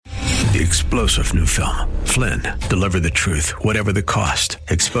The explosive new film, Flynn, deliver the truth, whatever the cost,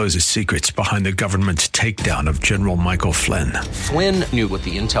 exposes secrets behind the government's takedown of General Michael Flynn. Flynn knew what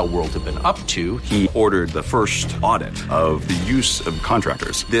the intel world had been up to. He ordered the first audit of the use of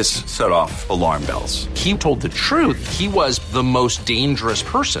contractors. This set off alarm bells. He told the truth. He was the most dangerous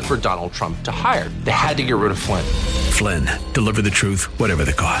person for Donald Trump to hire. They had to get rid of Flynn. Flynn, deliver the truth, whatever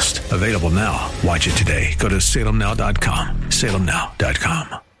the cost. Available now. Watch it today. Go to salemnow.com.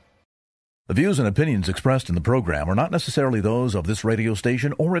 salemnow.com. The views and opinions expressed in the program are not necessarily those of this radio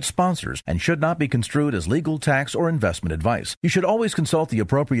station or its sponsors and should not be construed as legal, tax, or investment advice. You should always consult the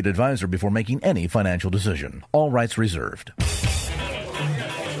appropriate advisor before making any financial decision. All rights reserved.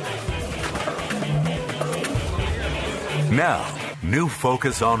 Now, new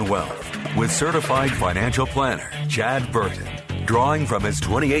focus on wealth with certified financial planner Chad Burton. Drawing from his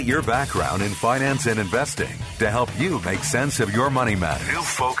 28-year background in finance and investing to help you make sense of your money matters. New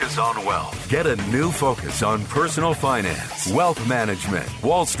focus on wealth. Get a new focus on personal finance, wealth management,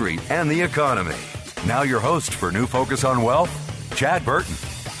 Wall Street, and the economy. Now your host for New Focus on Wealth, Chad Burton.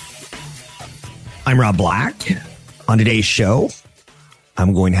 I'm Rob Black. On today's show,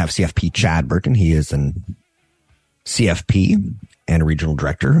 I'm going to have CFP Chad Burton. He is an CFP and a regional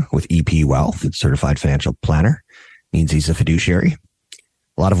director with EP Wealth, certified financial planner. Means he's a fiduciary.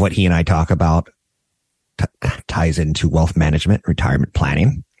 A lot of what he and I talk about ties into wealth management, retirement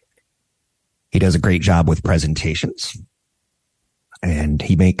planning. He does a great job with presentations, and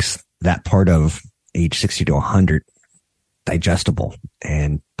he makes that part of age 60 to 100 digestible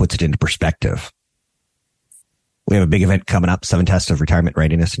and puts it into perspective. We have a big event coming up, 7 tests of retirement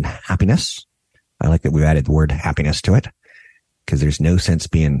readiness and happiness. I like that we've added the word happiness to it because there's no sense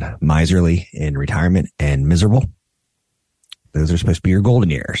being miserly in retirement and miserable. Those are supposed to be your golden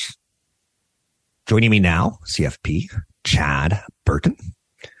years. Joining me now, CFP, Chad Burton.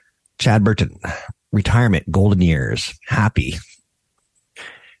 Chad Burton, retirement, golden years, happy.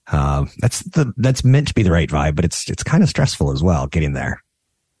 That's meant to be the right vibe, but it's kind of stressful as well, getting there.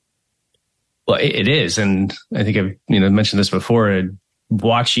 Well, it is. And I think I've mentioned this before,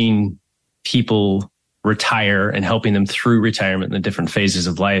 watching people retire and helping them through retirement in the different phases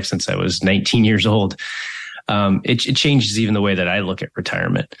of life since I was 19 years old. It changes even the way that I look at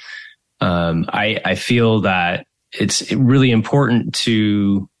retirement. I feel that it's really important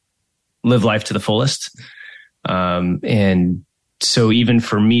to live life to the fullest. And so even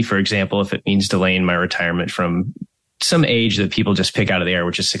for me, for example, if it means delaying my retirement from some age that people just pick out of the air,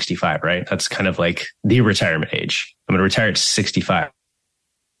 which is 65, right? That's kind of like the retirement age. I'm going to retire at 65.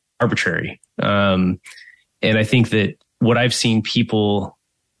 Arbitrary. And I think that what I've seen people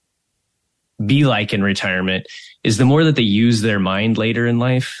be like in retirement is the more that they use their mind later in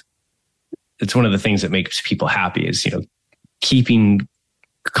life, it's one of the things that makes people happy is, keeping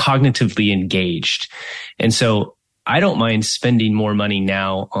cognitively engaged. And so I don't mind spending more money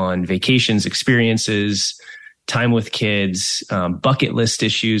now on vacations, experiences, time with kids, bucket list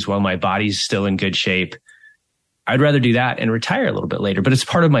issues while my body's still in good shape. I'd rather do that and retire a little bit later, but it's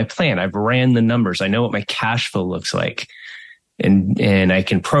part of my plan. I've ran the numbers. I know what my cash flow looks like. And I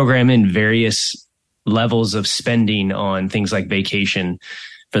can program in various levels of spending on things like vacation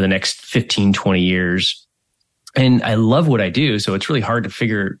for the next 15, 20 years. And I love what I do. So it's really hard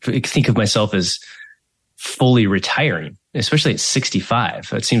to think of myself as fully retiring, especially at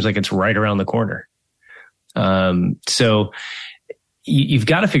 65. It seems like it's right around the corner. So you've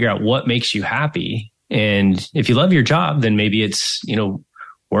got to figure out what makes you happy. And if you love your job, then maybe it's,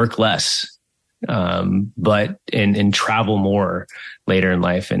 work less. But travel more later in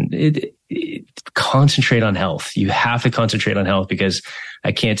life and concentrate on health. You have to concentrate on health because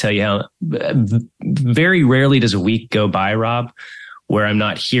I can't tell you how very rarely does a week go by, Rob, where I'm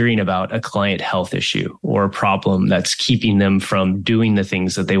not hearing about a client health issue or a problem that's keeping them from doing the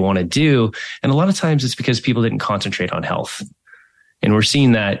things that they want to do. And a lot of times it's because people didn't concentrate on health. And we're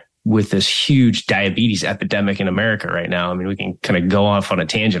seeing that with this huge diabetes epidemic in America right now. I mean, we can kind of go off on a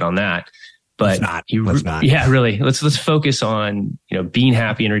tangent on that. But let's not. Yeah, really. Let's focus on, being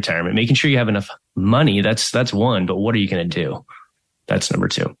happy in retirement, making sure you have enough money. That's one. But what are you going to do? That's number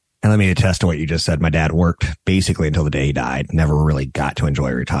 2. And let me attest to what you just said. My dad worked basically until the day he died, never really got to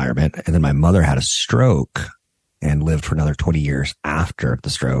enjoy retirement. And then my mother had a stroke and lived for another 20 years after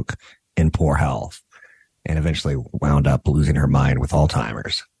the stroke in poor health and eventually wound up losing her mind with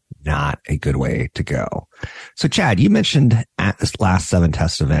Alzheimer's. Not a good way to go. So Chad, you mentioned at this last 7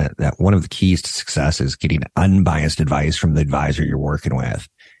 test event that one of the keys to success is getting unbiased advice from the advisor you're working with.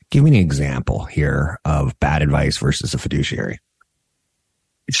 Give me an example here of bad advice versus a fiduciary.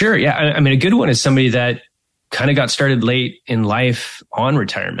 Sure. Yeah. I mean, a good one is somebody that kind of got started late in life on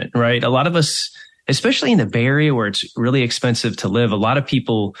retirement, right? A lot of us, especially in the Bay Area where it's really expensive to live, a lot of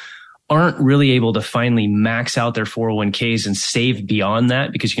people aren't really able to finally max out their 401ks and save beyond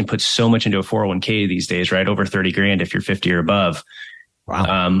that, because you can put so much into a 401k these days, right? Over 30 grand if you're 50 or above.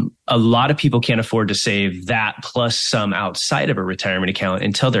 Wow. A lot of people can't afford to save that plus some outside of a retirement account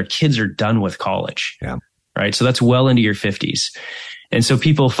until their kids are done with college. Yeah. Right. So that's well into your 50s. And so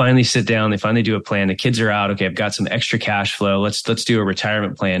people finally sit down, they finally do a plan. The kids are out. Okay, I've got some extra cash flow. Let's do a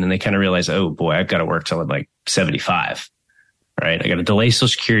retirement plan. And they kind of realize, oh boy, I've got to work till I'm like 75. Right. I got to delay Social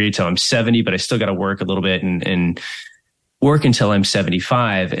Security till I'm 70, but I still got to work a little bit and work until I'm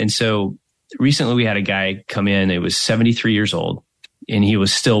 75. And so recently we had a guy come in, it was 73 years old, and he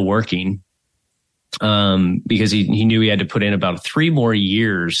was still working because he knew he had to put in about 3 more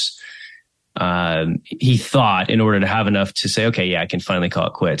years. He thought, in order to have enough to say, okay, yeah, I can finally call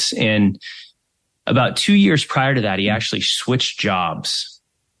it quits. And about 2 years prior to that, he actually switched jobs.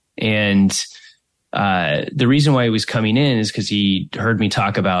 And the reason why he was coming in is because he heard me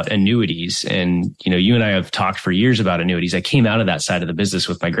talk about annuities. And, you and I have talked for years about annuities. I came out of that side of the business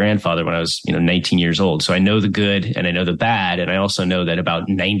with my grandfather when I was, 19 years old. So I know the good and I know the bad. And I also know that about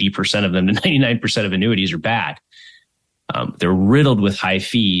 90% of them to 99% of annuities are bad. They're riddled with high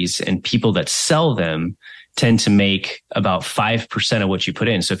fees, and people that sell them tend to make about 5% of what you put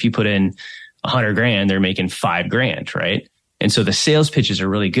in. So if you put in 100 grand, they're making 5 grand, right? And so the sales pitches are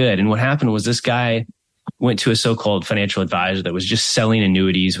really good. And what happened was this guy went to a so-called financial advisor that was just selling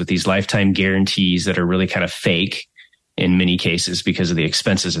annuities with these lifetime guarantees that are really kind of fake in many cases because of the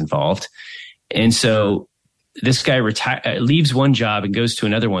expenses involved. And so this guy leaves one job and goes to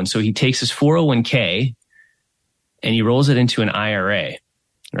another one. So he takes his 401k and he rolls it into an IRA,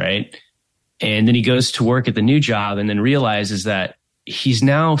 right? And then he goes to work at the new job and then realizes that he's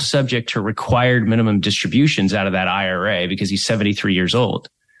now subject to required minimum distributions out of that IRA because he's 73 years old.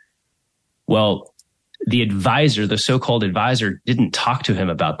 Well, the advisor, the so-called advisor, didn't talk to him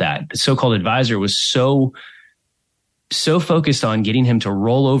about that. The so-called advisor was so focused on getting him to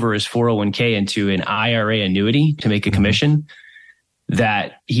roll over his 401k into an IRA annuity to make a commission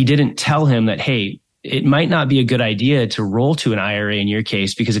that he didn't tell him that, hey, it might not be a good idea to roll to an IRA in your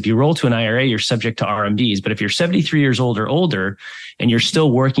case, because if you roll to an IRA, you're subject to RMDs. But if you're 73 years old or older and you're still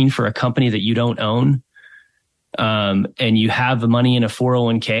working for a company that you don't own, and you have the money in a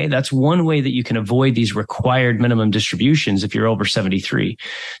 401k, that's one way that you can avoid these required minimum distributions if you're over 73.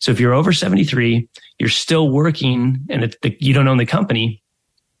 So if you're over 73, you're still working and you don't own the company,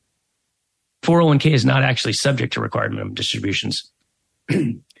 401k is not actually subject to required minimum distributions.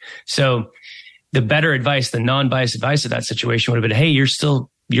 So the better advice, the non-biased advice of that situation would have been, hey, you're still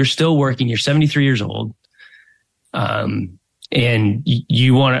working, you're 73 years old. And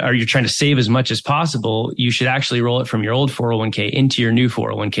you're trying to save as much as possible. You should actually roll it from your old 401k into your new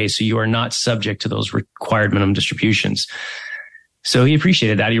 401k. So you are not subject to those required minimum distributions. So he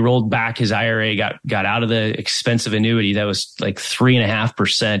appreciated that. He rolled back his IRA, got out of the expensive annuity that was like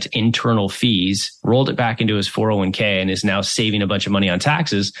 3.5% internal fees, rolled it back into his 401k, and is now saving a bunch of money on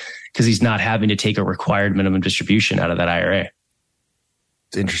taxes because he's not having to take a required minimum distribution out of that IRA.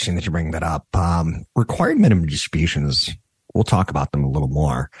 It's interesting that you bring that up. Required minimum distributions, we'll talk about them a little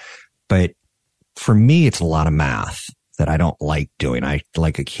more. But for me, it's a lot of math that I don't like doing. I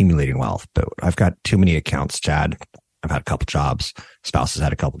like accumulating wealth, but I've got too many accounts, Chad. I've had a couple jobs. Spouse has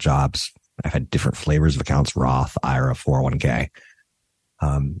had a couple jobs. I've had different flavors of accounts, Roth, IRA, 401k.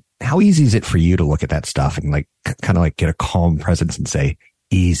 How easy is it for you to look at that stuff and kind of get a calm presence and say,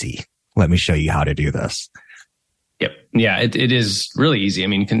 easy, let me show you how to do this? Yep. Yeah, it is really easy. I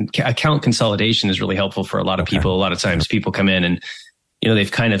mean, account consolidation is really helpful for a lot of people. A lot of times people come in and,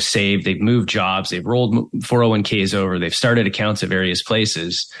 they've kind of saved, they've moved jobs, they've rolled 401ks over, they've started accounts at various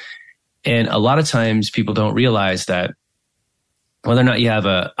places. And a lot of times people don't realize that whether or not you have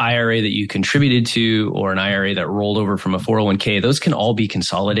a IRA that you contributed to or an IRA that rolled over from a 401k, those can all be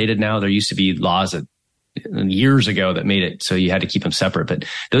consolidated now. There used to be laws that years ago that made it so you had to keep them separate, but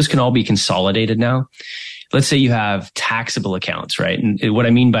those can all be consolidated now. Let's say you have taxable accounts, right? And what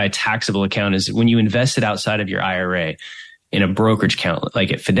I mean by a taxable account is when you invest it outside of your IRA in a brokerage account,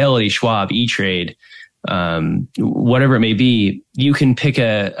 like at Fidelity, Schwab, E-Trade, whatever it may be, you can pick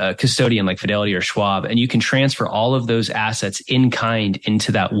a custodian like Fidelity or Schwab, and you can transfer all of those assets in kind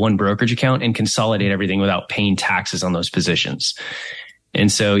into that one brokerage account and consolidate everything without paying taxes on those positions. And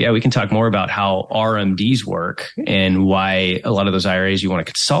so, yeah, we can talk more about how RMDs work and why a lot of those IRAs, you want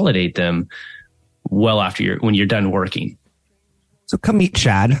to consolidate them well after when you're done working. So come meet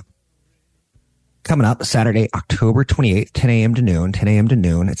Chad. Coming up Saturday, October 28th, 10 a.m. to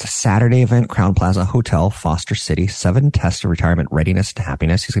noon. It's a Saturday event, Crown Plaza Hotel, Foster City. 7 tests of retirement readiness and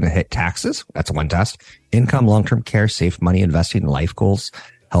happiness. He's going to hit taxes. That's one test. Income, long-term care, safe money, investing, life goals,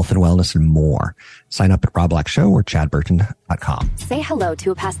 health and wellness, and more. Sign up at Rob Black Show or chadburton.com. Say hello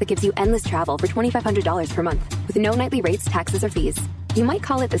to a pass that gives you endless travel for $2,500 per month with no nightly rates, taxes, or fees. You might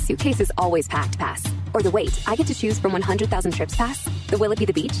call it the suitcase is always packed pass, or the wait, I get to choose from 100,000 trips pass, the will it be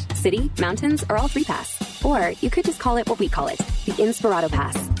the beach, city, mountains, or all 3 pass. Or you could just call it what we call it, the Inspirato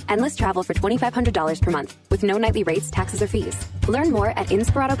Pass. Endless travel for $2,500 per month with no nightly rates, taxes, or fees. Learn more at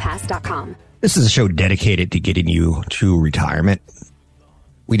InspiratoPass.com. This is a show dedicated to getting you to retirement.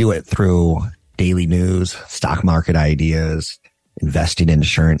 We do it through daily news, stock market ideas, investing,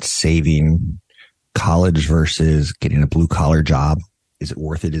 insurance, saving, college versus getting a blue-collar job. Is it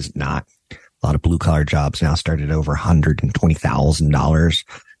worth it? Is it not? A lot of blue-collar jobs now start at over $120,000.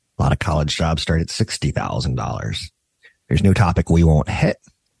 A lot of college jobs start at $60,000. There's no topic we won't hit.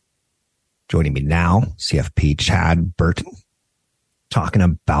 Joining me now, CFP Chad Burton, talking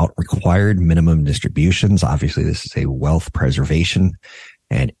about required minimum distributions. Obviously, this is a wealth preservation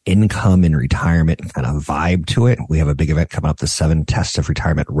and income in retirement kind of vibe to it. We have a big event coming up, the 7 tests of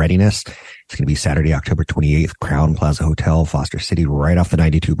retirement readiness. It's going to be Saturday, October 28th, Crown Plaza Hotel, Foster City, right off the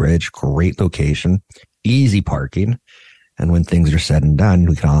 92 bridge. Great location, easy parking. And when things are said and done,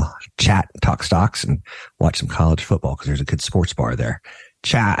 we can all chat, talk stocks, and watch some college football because there's a good sports bar there.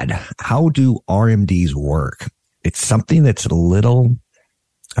 Chad, how do RMDs work? It's something that's a little,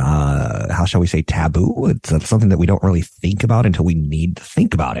 how shall we say, taboo. It's something that we don't really think about until we need to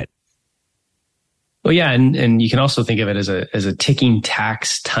think about it. Well, yeah, and you can also think of it as a ticking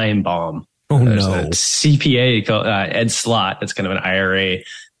tax time bomb. Oh, There's no. a CPA called Ed Slott. That's kind of an IRA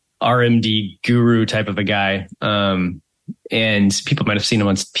RMD guru type of a guy. And people might have seen him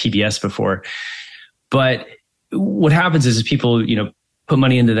on PBS before. But what happens is people, put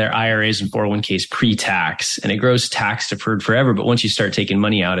money into their IRAs and 401ks pre-tax, and it grows tax deferred forever. But once you start taking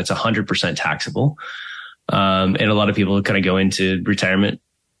money out, it's 100% taxable. And a lot of people kind of go into retirement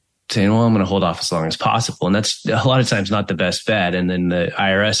saying, well, I'm going to hold off as long as possible. And that's a lot of times not the best bet. And then the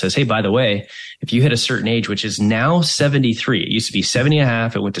IRS says, hey, by the way, if you hit a certain age, which is now 73, it used to be 70 and a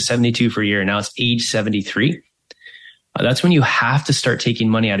half, it went to 72 for a year, and now it's age 73. That's when you have to start taking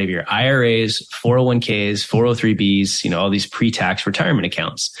money out of your IRAs, 401ks, 403bs, all these pre-tax retirement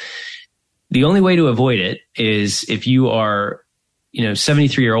accounts. The only way to avoid it is if you are,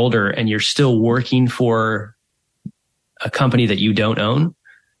 73 or older and you're still working for a company that you don't own.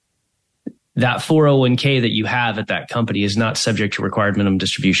 That 401k that you have at that company is not subject to required minimum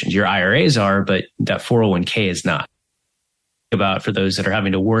distributions. Your IRAs are, but that 401k is not. About for those that are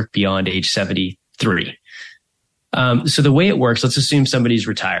having to work beyond age 73. So the way it works, let's assume somebody's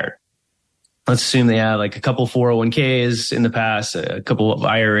retired. Let's assume they have like a couple 401ks in the past, a couple of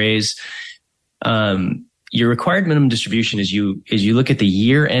IRAs. Your required minimum distribution is you look at the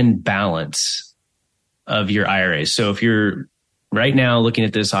year-end balance of your IRAs. So if you're right now looking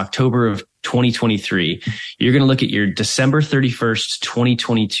at this October of 2023, you're going to look at your December 31st,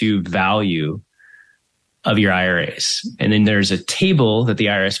 2022 value of your IRAs. And then there's a table that the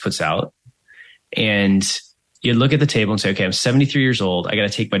IRS puts out, and you look at the table and say, okay, I'm 73 years old. I got to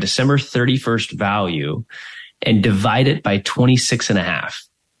take my December 31st value and divide it by 26 and a half.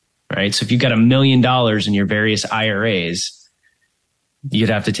 Right. So if you've got $1 million in your various IRAs, you'd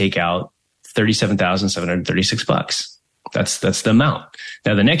have to take out $37,736. That's the amount.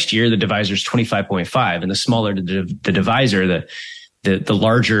 Now, the next year, the divisor is 25.5, and the smaller the divisor, the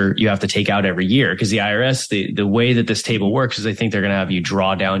larger you have to take out every year, because the IRS, the way that this table works is they think they're going to have you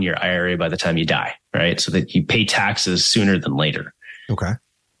draw down your IRA by the time you die, right? So that you pay taxes sooner than later. Okay.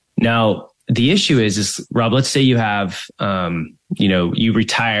 Now, the issue is Rob, let's say you have, you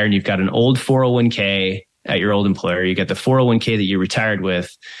retire and you've got an old 401k at your old employer. You got the 401k that you retired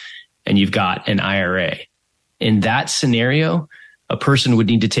with, and you've got an IRA. In that scenario, a person would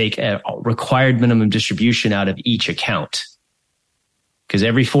need to take a required minimum distribution out of each account. Because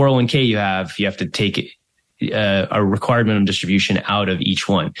every 401k you have to take a required minimum distribution out of each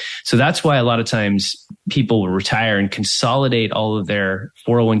one. So that's why a lot of times people will retire and consolidate all of their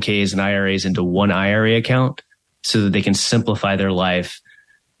 401ks and IRAs into one IRA account so that they can simplify their life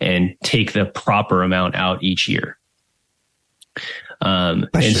and take the proper amount out each year. And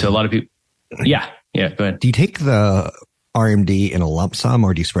so a lot of people, yeah, go ahead. Do you take the RMD in a lump sum,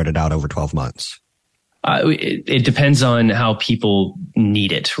 or do you spread it out over 12 months? It depends on how people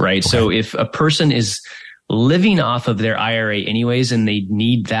need it, right? Okay. So if a person is living off of their IRA anyways, and they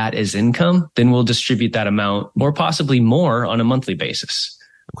need that as income, then we'll distribute that amount or possibly more on a monthly basis.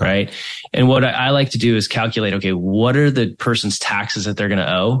 right? And what I like to do is calculate, okay, what are the person's taxes that they're going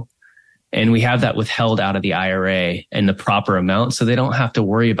to owe? And we have that withheld out of the IRA and the proper amount, so they don't have to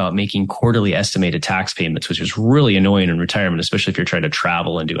worry about making quarterly estimated tax payments, which is really annoying in retirement, especially if you're trying to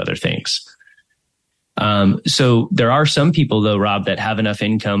travel and do other things. So there are some people, though, Rob, that have enough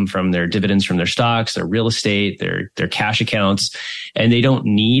income from their dividends from their stocks, their real estate, their cash accounts, and they don't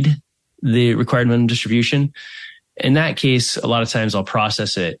need the required minimum distribution. In that case, a lot of times I'll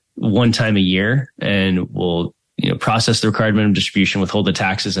process it one time a year, and we'll process the required minimum distribution, withhold the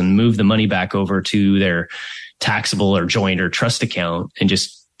taxes, and move the money back over to their taxable or joint or trust account and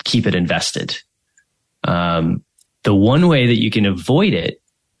just keep it invested. The one way that you can avoid it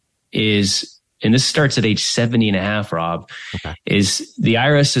is, and this starts at age 70 and a half, Rob, is the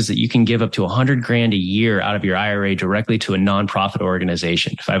IRS says that you can give up to $100,000 a year out of your IRA directly to a nonprofit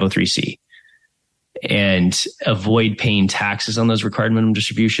organization, 503c. And avoid paying taxes on those required minimum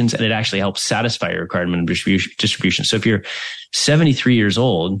distributions. And it actually helps satisfy your required minimum distribution. So if you're 73 years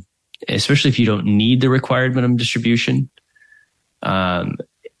old, especially if you don't need the required minimum distribution,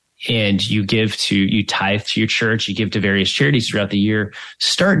 and you tithe to your church, you give to various charities throughout the year,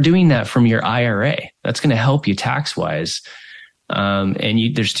 start doing that from your IRA. That's going to help you tax wise.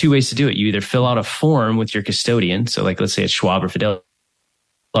 And there's two ways to do it. You either fill out a form with your custodian. So like, let's say it's Schwab or Fidelity,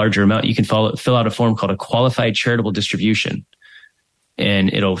 larger amount, you can fill out a form called a qualified charitable distribution,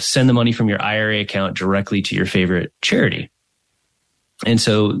 and it'll send the money from your IRA account directly to your favorite charity. And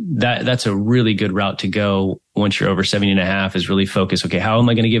so that's a really good route to go once you're over 70 and a half, is really focus. Okay, how am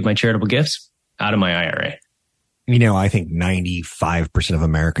I going to give my charitable gifts? Out of my IRA. I think 95% of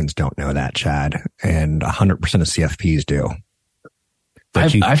Americans don't know that, Chad, and 100% of CFPs do.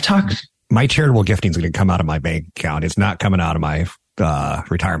 I've talked. My charitable gifting is going to come out of my bank account. It's not coming out of my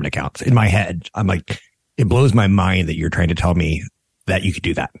retirement accounts. In my head, I'm like, it blows my mind that you're trying to tell me that you could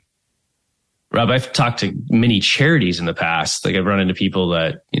do that. Rob, I've talked to many charities in the past. Like, I've run into people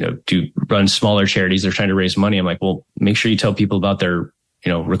that, do run smaller charities. They're trying to raise money. I'm like, well, make sure you tell people about their,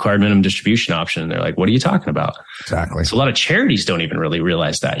 required minimum distribution option. And they're like, what are you talking about? Exactly. So a lot of charities don't even really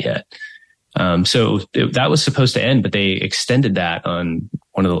realize that yet. That was supposed to end, but they extended that on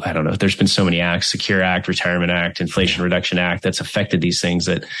one of the, I don't know, there's been so many acts, Secure Act, Retirement Act, Inflation Reduction Act, that's affected these things,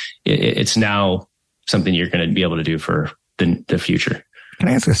 that it's now something you're going to be able to do for the future. Can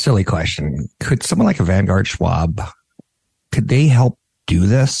I ask a silly question? Could someone like a Vanguard, Schwab, could they help do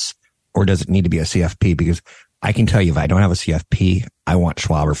this, or does it need to be a CFP? Because I can tell you, if I don't have a CFP, I want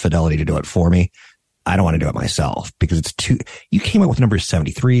Schwab or Fidelity to do it for me. I don't want to do it myself because it's too, you came up with numbers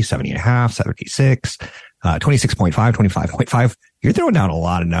 73, 70 and a half, 76, 26.5, 25.5. You're throwing down a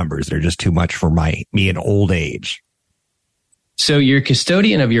lot of numbers that are just too much for me in old age. So your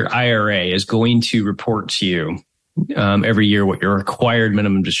custodian of your IRA is going to report to you every year what your required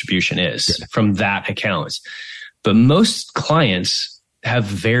minimum distribution is from that account. But most clients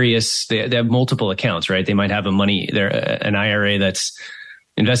have they have multiple accounts, right? They might have an IRA that's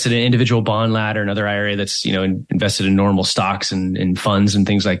invested in individual bond ladder, another IRA that's, invested in normal stocks and funds and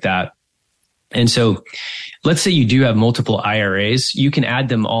things like that. And so let's say you do have multiple IRAs, you can add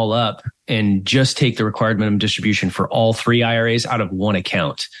them all up and just take the required minimum distribution for all three IRAs out of one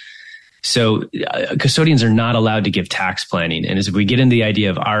account. So custodians are not allowed to give tax planning. And as we get into the idea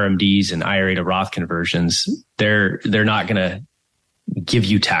of RMDs and IRA to Roth conversions, they're not going to give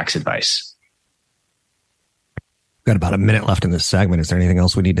you tax advice. Got about a minute left in this segment. Is there anything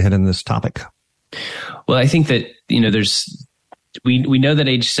else we need to hit in this topic? Well, I think that, we know that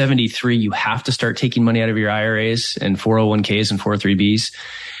age 73, you have to start taking money out of your IRAs and 401ks and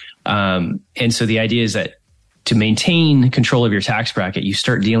 403bs. And so the idea is that to maintain control of your tax bracket, you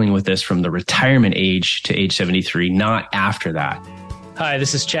start dealing with this from the retirement age to age 73, not after that. Hi,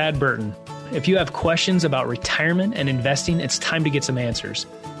 this is Chad Burton. If you have questions about retirement and investing, it's time to get some answers.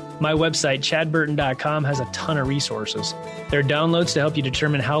 My website, chadburton.com, has a ton of resources. There are downloads to help you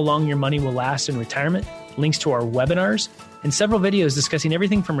determine how long your money will last in retirement, links to our webinars, and several videos discussing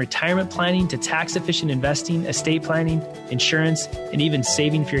everything from retirement planning to tax-efficient investing, estate planning, insurance, and even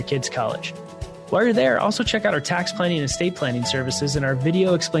saving for your kids' college. While you're there, also check out our tax planning and estate planning services and our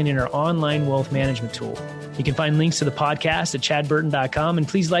video explaining our online wealth management tool. You can find links to the podcast at chadburton.com, and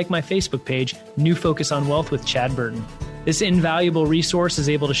please like my Facebook page, New Focus on Wealth with Chad Burton. This invaluable resource is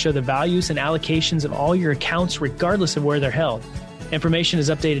able to show the values and allocations of all your accounts regardless of where they're held. Information is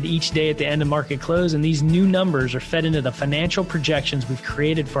updated each day at the end of market close, and these new numbers are fed into the financial projections we've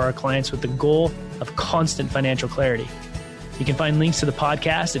created for our clients with the goal of constant financial clarity. You can find links to the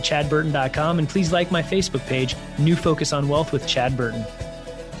podcast at chadburton.com, and please like my Facebook page, New Focus on Wealth with Chad Burton.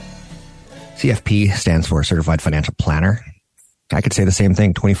 CFP stands for Certified Financial Planner. I could say the same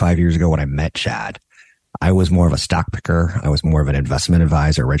thing 25 years ago when I met Chad. I was more of a stock picker. I was more of an investment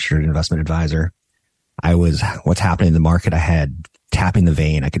advisor, registered investment advisor. I was what's happening in the market. I had tapping the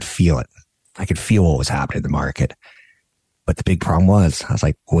vein. I could feel it. I could feel what was happening in the market. But the big problem was, I was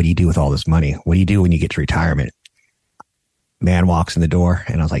like, what do you do with all this money? What do you do when you get to retirement? Man walks in the door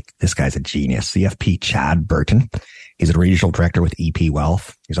and I was like, this guy's a genius. CFP Chad Burton. He's a regional director with EP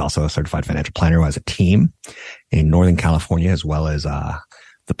Wealth. He's also a certified financial planner who has a team in Northern California as well as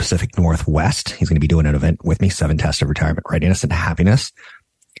the Pacific Northwest. He's going to be doing an event with me, 7 Tests of Retirement Readiness and Happiness.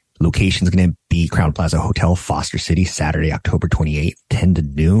 Location is going to be Crown Plaza Hotel, Foster City, Saturday, October 28th, 10 to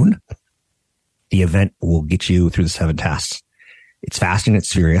noon. The event will get you through the 7 tests. It's fast and it's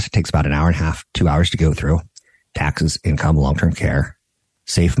serious. It takes about an hour and a half, 2 hours to go through. Taxes, income, long-term care,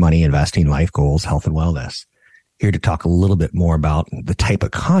 safe money, investing, life goals, health and wellness. Here to talk a little bit more about the type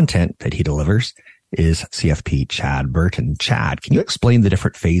of content that he delivers is CFP Chad Burton. Chad, can you explain the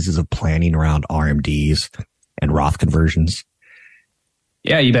different phases of planning around RMDs and Roth conversions?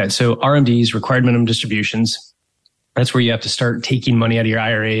 Yeah, you bet. So RMDs, required minimum distributions, that's where you have to start taking money out of your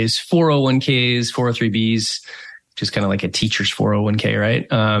IRAs, 401ks, 403bs, which is kind of like a teacher's 401k, right?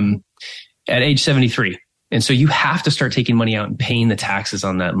 At age 73. And so you have to start taking money out and paying the taxes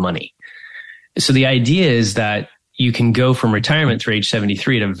on that money. So the idea is that you can go from retirement through age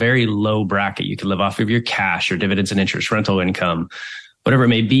 73 at a very low bracket. You can live off of your cash or dividends and interest, rental income, whatever it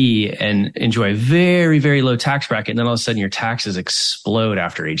may be, and enjoy a very, very low tax bracket. And then all of a sudden your taxes explode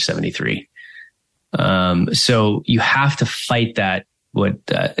after age 73. So you have to fight that, what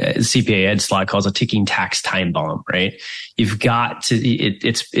CPA Ed Slott calls a ticking tax time bomb, right? You've got to,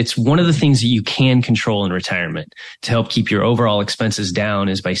 it's one of the things that you can control in retirement to help keep your overall expenses down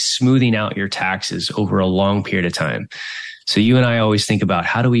is by smoothing out your taxes over a long period of time. So you and I always think about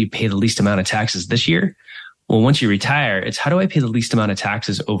how do we pay the least amount of taxes this year? Well, once you retire, it's how do I pay the least amount of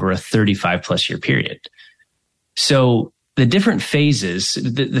taxes over a 35 plus year period? So the different phases,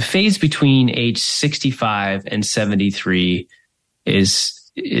 the phase between age 65 and 73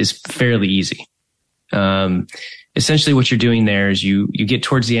 is fairly easy. Essentially what you're doing there is you get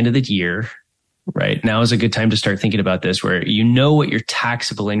towards the end of the year, right? Now is a good time to start thinking about this, where you know what your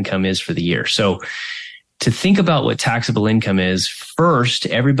taxable income is for the year. So to think about what taxable income is, first,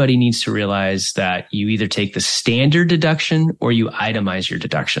 everybody needs to realize that you either take the standard deduction or you itemize your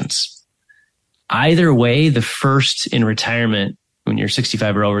deductions. Either way, the first in retirement, when you're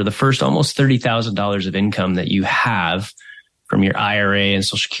 65 or over, the first almost $30,000 of income that you have from your IRA and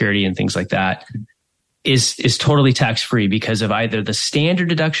Social Security and things like that is totally tax-free because of either the standard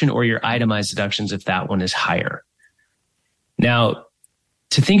deduction or your itemized deductions if that one is higher. Now,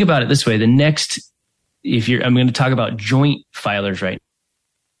 to think about it this way, the next, I'm going to talk about joint filers right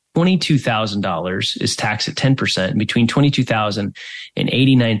now. $22,000 is taxed at 10%. Between $22,000 and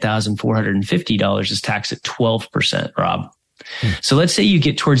 $89,450 is taxed at 12%, Rob. So let's say you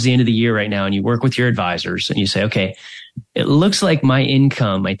get towards the end of the year right now and you work with your advisors and you say, okay, it looks like my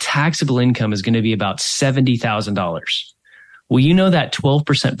income, my taxable income is going to be about $70,000. Well, you know that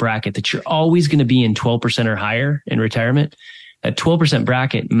 12% bracket that you're always going to be in 12% or higher in retirement. That 12%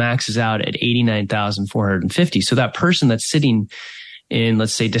 bracket maxes out at $89,450. So that person that's sitting in,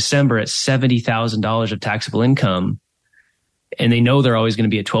 let's say, December at $70,000 of taxable income, and they know they're always going to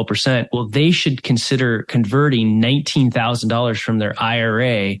be at 12%, well, they should consider converting $19,000 from their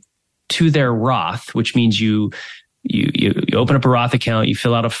IRA to their Roth, which means you open up a Roth account, you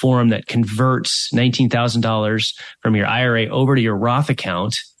fill out a form that converts $19,000 from your IRA over to your Roth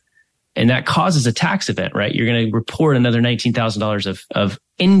account. And that causes a tax event, right? You're going to report another $19,000 of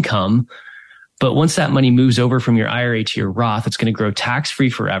income. But once that money moves over from your IRA to your Roth, it's going to grow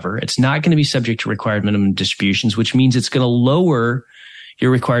tax-free forever. It's not going to be subject to required minimum distributions, which means it's going to lower your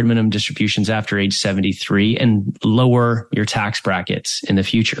required minimum distributions after age 73 and lower your tax brackets in the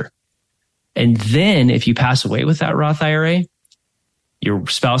future. And then if you pass away with that Roth IRA, your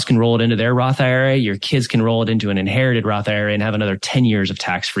spouse can roll it into their Roth IRA, your kids can roll it into an inherited Roth IRA and have another 10 years of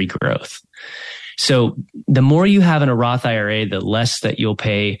tax-free growth. So the more you have in a Roth IRA, the less that you'll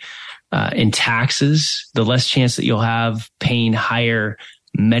pay in taxes, the less chance that you'll have paying higher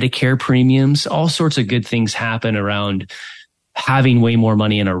Medicare premiums. All sorts of good things happen around having way more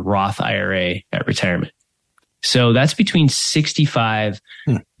money in a Roth IRA at retirement. So that's between 65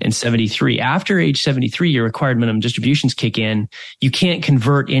 and 73. After age 73, your required minimum distributions kick in. You can't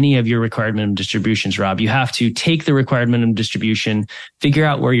convert any of your required minimum distributions, Rob. You have to take the required minimum distribution, figure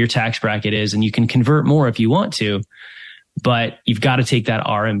out where your tax bracket is, and you can convert more if you want to, but you've got to take that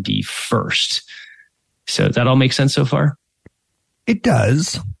RMD first. So does that all make sense so far? It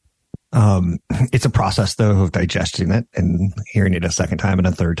does. It's a process, though, of digesting it and hearing it a second time and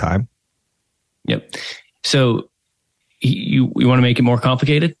a third time. Yep. So you want to make it more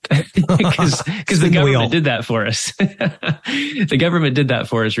complicated? Because the government did that for us. The government did that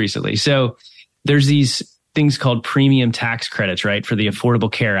for us recently. So there's these things called premium tax credits, right? For the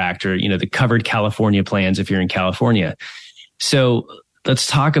Affordable Care Act, or, the covered California plans if you're in California. So let's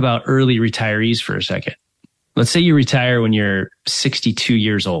talk about early retirees for a second. Let's say you retire when you're 62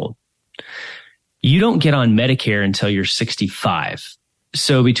 years old. You don't get on Medicare until you're 65.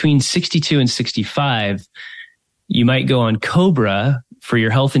 So between 62 and 65, you might go on COBRA for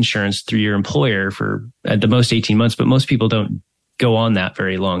your health insurance through your employer for at the most 18 months, but most people don't go on that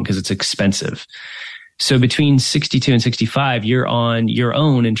very long because it's expensive. So between 62 and 65, you're on your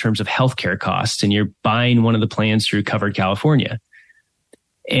own in terms of healthcare costs, and you're buying one of the plans through Covered California.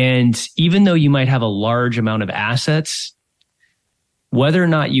 And even though you might have a large amount of assets, whether or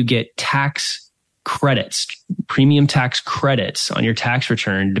not you get tax credits, premium tax credits on your tax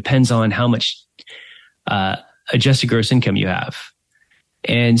return depends on how much adjusted gross income you have.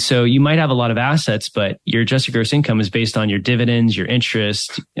 And so you might have a lot of assets, but your adjusted gross income is based on your dividends, your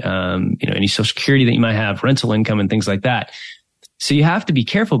interest, any Social Security that you might have, rental income, and things like that. So you have to be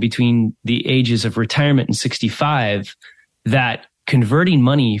careful between the ages of retirement and 65 that converting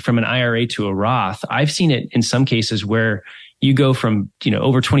money from an IRA to a Roth. I've seen it in some cases where you go from,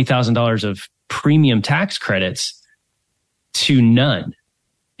 over $20,000 of premium tax credits to none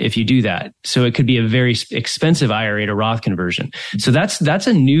if you do that. So it could be a very expensive IRA to Roth conversion. So that's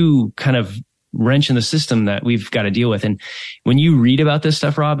a new kind of wrench in the system that we've got to deal with. And when you read about this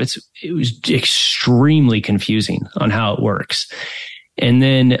stuff, Rob, it was extremely confusing on how it works. And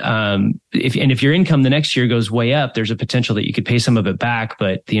then if your income the next year goes way up, there's a potential that you could pay some of it back.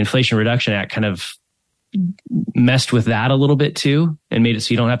 But the Inflation Reduction Act kind of messed with that a little bit too, and made it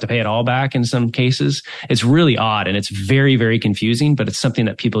so you don't have to pay it all back in some cases. It's really odd, and it's very, very confusing, but it's something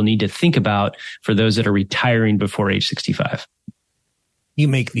that people need to think about for those that are retiring before age 65. You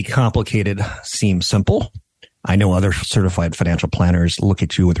make the complicated seem simple. I know other certified financial planners look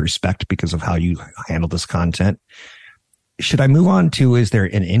at you with respect because of how you handle this content. Should I move on to, is there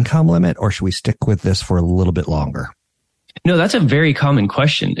an income limit, or should we stick with this for a little bit longer? No, that's a very common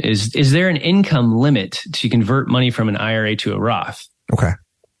question. Is there an income limit to convert money from an IRA to a Roth? Okay.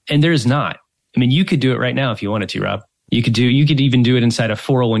 And there's not. I mean, you could do it right now if you wanted to, Rob. You could even do it inside a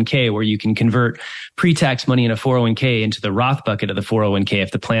 401k, where you can convert pre-tax money in a 401k into the Roth bucket of the 401k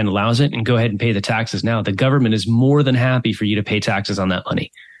if the plan allows it, and go ahead and pay the taxes now. The government is more than happy for you to pay taxes on that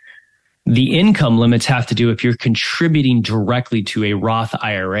money. The income limits have to do if you're contributing directly to a Roth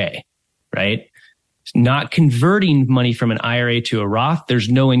IRA, right? Not converting money from an IRA to a Roth, there's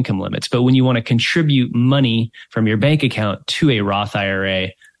no income limits. But when you want to contribute money from your bank account to a Roth IRA,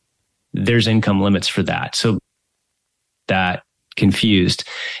 there's income limits for that. So that confused.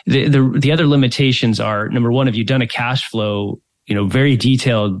 The other limitations are, number one, have you done a cash flow, very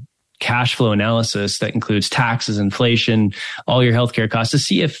detailed cash flow analysis that includes taxes, inflation, all your healthcare costs, to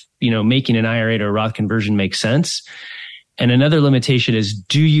see if, making an IRA to a Roth conversion makes sense. And another limitation is,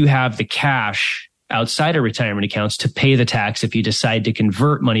 do you have the cash outside of retirement accounts to pay the tax if you decide to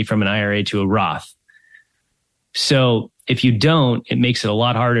convert money from an IRA to a Roth? So if you don't, it makes it a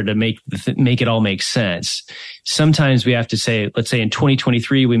lot harder to make it all make sense. Sometimes we have to say, let's say in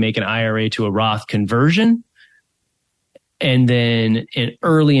 2023, we make an IRA to a Roth conversion. And then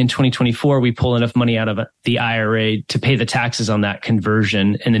early in 2024, we pull enough money out of the IRA to pay the taxes on that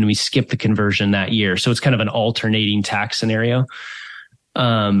conversion. And then we skip the conversion that year. So it's kind of an alternating tax scenario.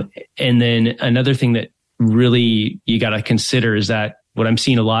 And then another thing that really you got to consider is that what I'm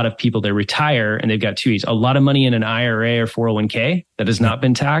seeing a lot of people, they retire and they've got two ways: a lot of money in an IRA or 401k that has not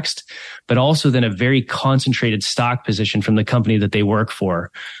been taxed, but also then a very concentrated stock position from the company that they work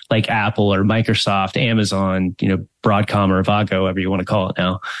for, like Apple or Microsoft, Amazon, Broadcom or Avago, whatever you want to call it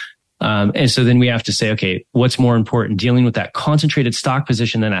now. And so then we have to say, okay, what's more important, dealing with that concentrated stock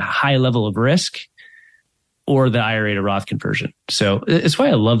position and a high level of risk, or the IRA to Roth conversion? So it's why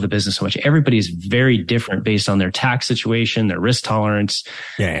I love the business so much. Everybody is very different based on their tax situation, their risk tolerance,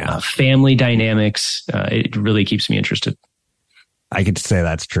 family dynamics. It really keeps me interested. I could say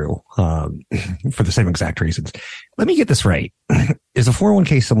that's true for the same exact reasons. Let me get this right. Is a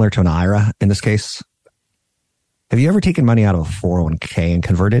 401k similar to an IRA in this case? Have you ever taken money out of a 401k and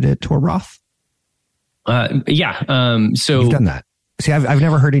converted it to a Roth? Yeah. So you've done that. See, I've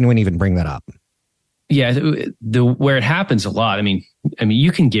never heard anyone even bring that up. Yeah, where it happens a lot. I mean,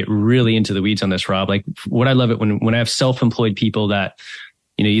 you can get really into the weeds on this, Rob. Like, what I love it when I have self-employed people that,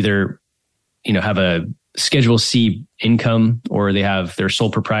 either, have a Schedule C income, or they have their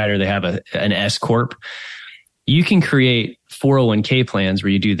sole proprietor, they have an S corp. You can create 401k plans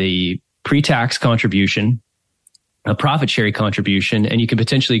where you do the pre-tax contribution, a profit sharing contribution, and you can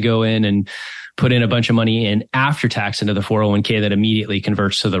potentially go in and put in a bunch of money in after tax into the 401k that immediately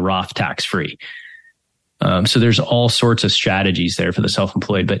converts to the Roth tax free. So there's all sorts of strategies there for the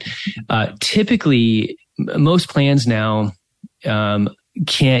self-employed, but typically most plans now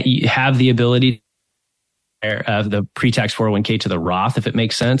can't have the ability of the pre-tax 401k to the Roth, if it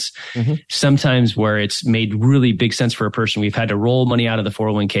makes sense. Mm-hmm. Sometimes where it's made really big sense for a person, we've had to roll money out of the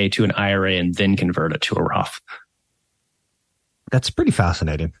 401k to an IRA and then convert it to a Roth. That's pretty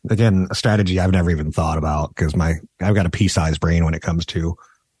fascinating. Again, a strategy I've never even thought about because I've got a pea-sized brain when it comes to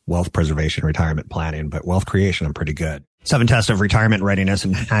wealth preservation, retirement planning, but wealth creation, I'm pretty good. 7 Test of Retirement Readiness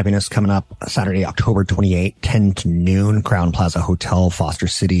and Happiness coming up Saturday, October 28, 10 to noon, Crown Plaza Hotel, Foster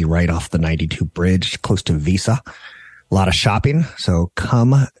City, right off the 92 bridge, close to Visa. A lot of shopping. So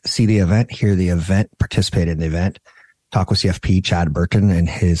come see the event, hear the event, participate in the event. Talk with CFP Chad Burton and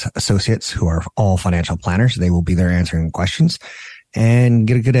his associates, who are all financial planners. They will be there answering questions and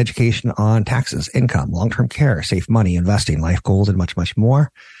get a good education on taxes, income, long-term care, safe money, investing, life goals, and much, much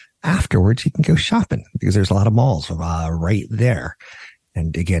more. Afterwards, you can go shopping because there's a lot of malls right there.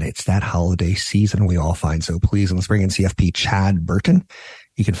 And again, it's that holiday season we all find. So please, let's bring in CFP Chad Burton.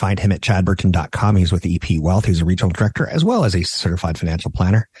 You can find him at chadburton.com. He's with EP Wealth. He's a regional director as well as a certified financial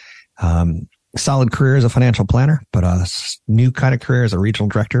planner. Solid career as a financial planner, but a new kind of career as a regional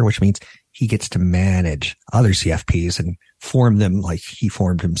director, which means he gets to manage other CFPs and form them like he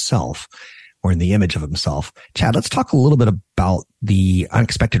formed himself or in the image of himself. Chad, let's talk a little bit about the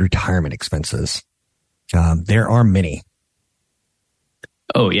unexpected retirement expenses. There are many.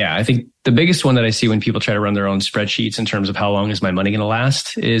 Oh, yeah. I think the biggest one that I see when people try to run their own spreadsheets in terms of how long is my money going to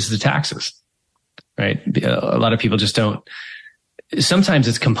last is the taxes, right? A lot of people just don't. Sometimes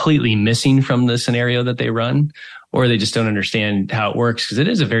it's completely missing from the scenario that they run, or they just don't understand how it works because it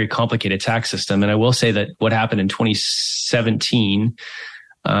is a very complicated tax system. And I will say that what happened in 2017,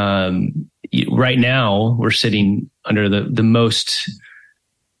 right now we're sitting under the most,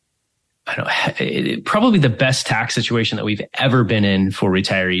 probably the best tax situation that we've ever been in for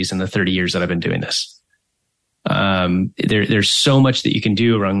retirees in the 30 years that I've been doing this. There's so much that you can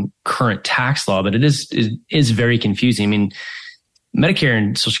do around current tax law, but it is very confusing. I mean, Medicare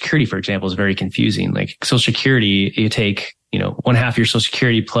and Social Security, for example, is very confusing. Like Social Security, you take, one half your Social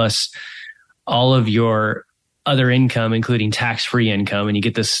Security plus all of your other income, including tax-free income, and you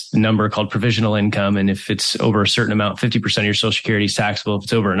get this number called provisional income. And if it's over a certain amount, 50% of your Social Security is taxable. If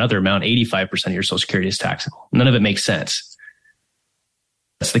it's over another amount, 85% of your Social Security is taxable. None of it makes sense.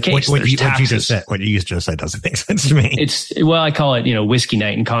 That's the case. What you just said doesn't make sense to me. I call it, whiskey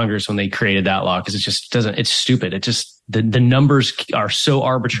night in Congress when they created that law, because it just doesn't, it's stupid. It just, the numbers are so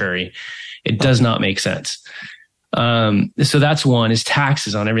arbitrary. It does not make sense. So that's one, is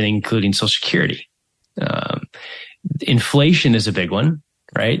taxes on everything, including Social Security. Inflation is a big one,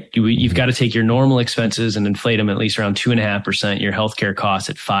 right? You've got to take your normal expenses and inflate them at least around 2.5%, your healthcare costs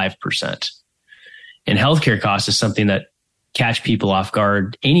at 5%. And healthcare costs is something that catch people off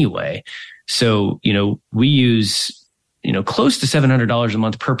guard anyway. So, we use, close to $700 a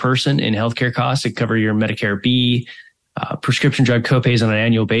month per person in healthcare costs to cover your Medicare B, prescription drug copays on an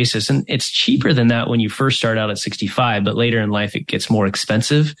annual basis. And it's cheaper than that when you first start out at 65, but later in life, it gets more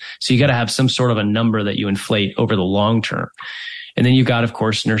expensive. So you got to have some sort of a number that you inflate over the long term. And then you've got, of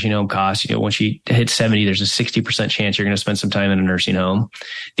course, nursing home costs. Once you hit 70, there's a 60% chance you're going to spend some time in a nursing home.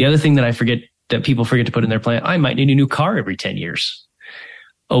 The other thing that people forget to put in their plan, I might need a new car every 10 years.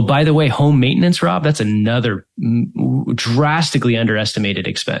 Oh, by the way, home maintenance, Rob, that's another drastically underestimated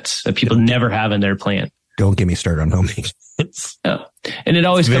expense that people never have in their plan. Don't get me started on home maintenance. Oh. And it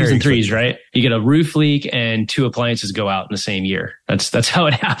always comes in threes, right? You get a roof leak and 2 appliances go out in the same year. That's how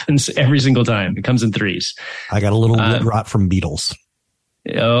it happens every single time. It comes in threes. I got a little wood rot from beetles.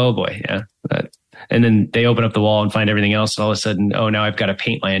 Oh boy. Yeah. And then they open up the wall and find everything else. And all of a sudden, now I've got to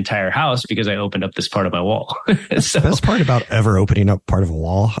paint my entire house because I opened up this part of my wall. So, the best part about ever opening up part of a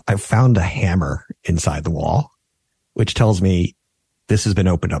wall, I found a hammer inside the wall, which tells me this has been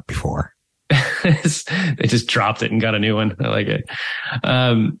opened up before. They just dropped it and got a new one. I like it.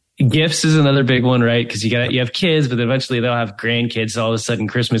 Gifts is another big one, right? Because you have kids, but eventually they'll have grandkids. So all of a sudden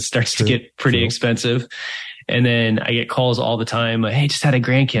Christmas starts to get pretty expensive. And then I get calls all the time. Hey, just had a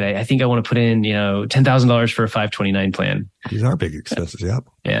grandkid. I think I want to put in, $10,000 for a 529 plan. These are big expenses. Yep.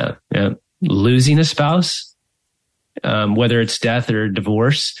 Yeah. Losing a spouse, whether it's death or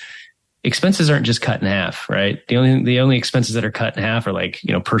divorce, expenses aren't just cut in half, right? The only expenses that are cut in half are like,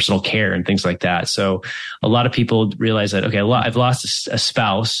 personal care and things like that. So a lot of people realize that, okay, I've lost a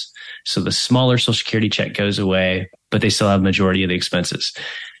spouse. So the smaller Social Security check goes away, but they still have majority of the expenses.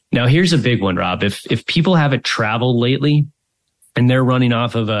 Now, here's a big one, Rob. If people haven't traveled lately and they're running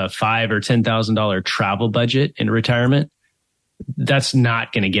off of a $5,000 or $10,000 travel budget in retirement, that's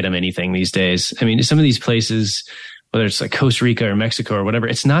not going to get them anything these days. I mean, some of these places, whether it's like Costa Rica or Mexico or whatever,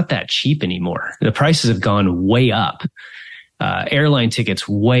 it's not that cheap anymore. The prices have gone way up. Airline tickets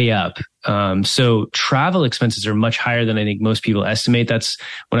way up. So travel expenses are much higher than I think most people estimate. That's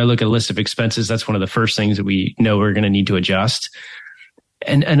when I look at a list of expenses, that's one of the first things that we know we're going to need to adjust.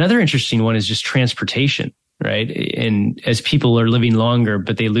 And another interesting one is just transportation, right? And as people are living longer,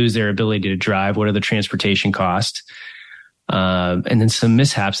 but they lose their ability to drive, what are the transportation costs? And then some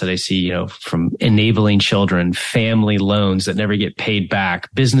mishaps that I see, from enabling children, family loans that never get paid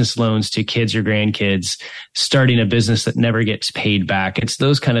back, business loans to kids or grandkids, starting a business that never gets paid back. It's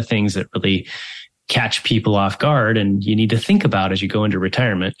those kind of things that really catch people off guard and you need to think about as you go into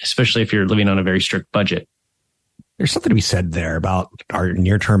retirement, especially if you're living on a very strict budget. There's something to be said there about our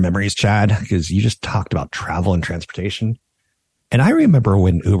near-term memories, Chad, because you just talked about travel and transportation. And I remember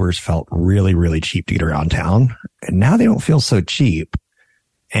when Ubers felt really, really cheap to get around town, and now they don't feel so cheap.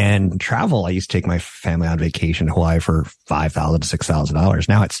 And travel, I used to take my family on vacation to Hawaii for $5,000 to $6,000.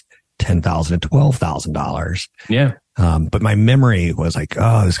 Now it's $10,000 to $12,000. Yeah. But my memory was like,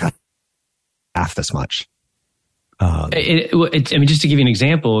 oh, it's got half this much. Just to give you an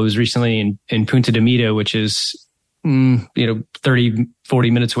example, it was recently in Punta de Mita, which is 30,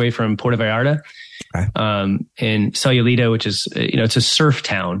 40 minutes away from Puerto Vallarta. Okay. In Sayulita, which is, it's a surf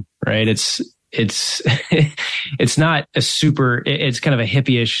town, right? It's not a super, it's kind of a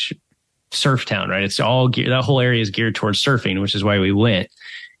hippie-ish surf town, right? It's all that whole area is geared towards surfing, which is why we went.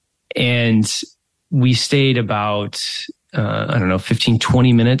 And we stayed about, 15,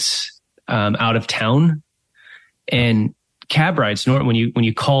 20 minutes, out of town. And cab rides, when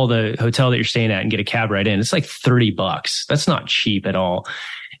you call the hotel that you're staying at and get a cab ride in, it's like $30. That's not cheap at all.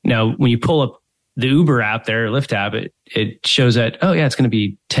 Now, when you pull up the Uber app there, Lyft app, it shows that, oh yeah, it's going to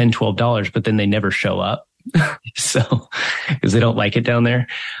be $10, $12, but then they never show up. So, because they don't like it down there.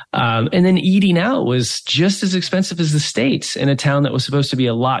 And then eating out was just as expensive as the States in a town that was supposed to be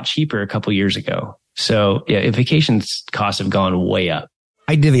a lot cheaper a couple years ago. So yeah, vacation costs have gone way up.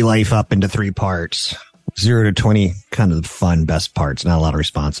 I divvy life up into 3 parts. 0 to 20, kind of the fun, best parts, not a lot of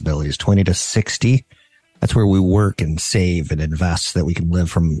responsibilities. 20 to 60, that's where we work and save and invest so that we can live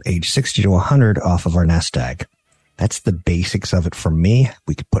from age 60 to 100 off of our nest egg. That's the basics of it for me.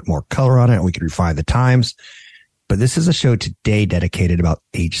 We could put more color on it. We could refine the times. But this is a show today dedicated about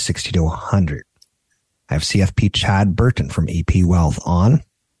age 60 to 100. I have CFP Chad Burton from EP Wealth on.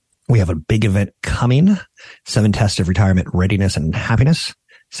 We have a big event coming, 7 tests of retirement readiness and happiness.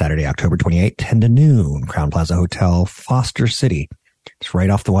 Saturday, October 28th, 10 to noon, Crown Plaza Hotel, Foster City. It's right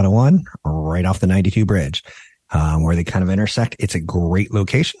off the 101, right off the 92 bridge, where they kind of intersect. It's a great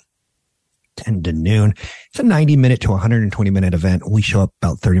location. 10 to noon. It's a 90-minute to 120-minute event. We show up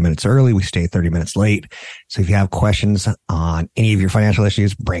about 30 minutes early. We stay 30 minutes late. So if you have questions on any of your financial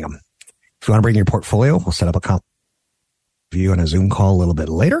issues, bring them. If you want to bring your portfolio, we'll set up a comp view on a Zoom call a little bit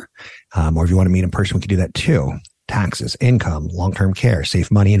later. Or if you want to meet in person, we can do that too. Taxes, income, long-term care,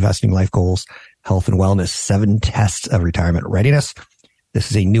 safe money, investing, life goals, health and wellness, 7 tests of retirement readiness.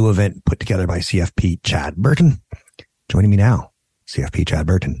 This is a new event put together by CFP Chad Burton. Joining me now, CFP Chad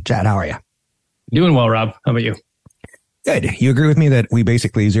Burton. Chad, how are you? Doing well, Rob. How about you? Good. You agree with me that we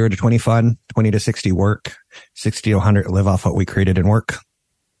basically 0 to 20 fun, 20 to 60 work, 60 to 100 live off what we created in work?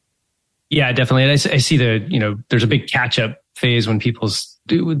 Yeah, definitely. And I see there's a big catch-up phase when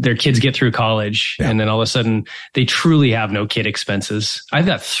their kids get through college, and then all of a sudden they truly have no kid expenses. I've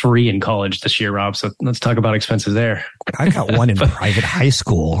got 3 in college this year, Rob. So let's talk about expenses there. I got 1 in private high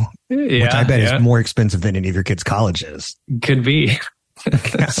school, which I bet is more expensive than any of your kids' colleges. Could be.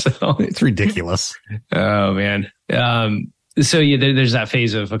 So it's ridiculous. Oh man. So yeah, there's that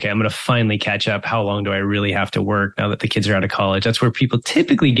phase of, okay, I'm going to finally catch up. How long do I really have to work now that the kids are out of college? That's where people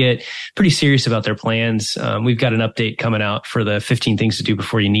typically get pretty serious about their plans. We've got an update coming out for the 15 things to do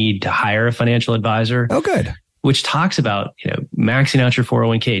before you need to hire a financial advisor. Oh, good. Which talks about, maxing out your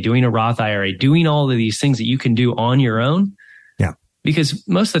 401k, doing a Roth IRA, doing all of these things that you can do on your own. Yeah. Because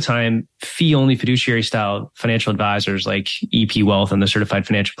most of the time, fee-only fiduciary style financial advisors like EP Wealth and the certified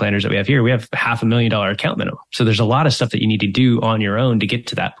financial planners that we have here, we have $500,000 account minimum. So there's a lot of stuff that you need to do on your own to get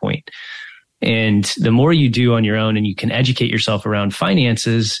to that point. And the more you do on your own and you can educate yourself around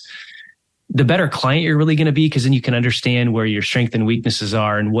finances, the better client you're really going to be, because then you can understand where your strengths and weaknesses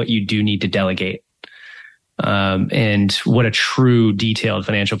are and what you do need to delegate. And what a true detailed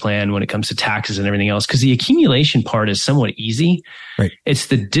financial plan when it comes to taxes and everything else. Because the accumulation part is somewhat easy. Right. It's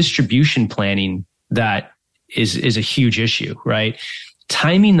the distribution planning that is a huge issue, right?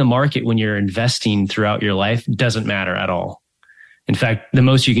 Timing the market when you're investing throughout your life doesn't matter at all. In fact, the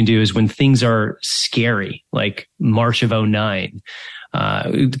most you can do is when things are scary, like March of 2009,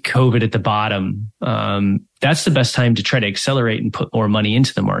 COVID at the bottom. That's the best time to try to accelerate and put more money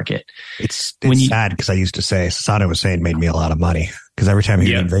into the market. It's sad because I used to say, Sasato was saying, made me a lot of money because every time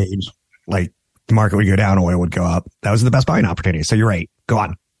he would invade, like the market would go down, oil would go up. That was the best buying opportunity. So you're right. Go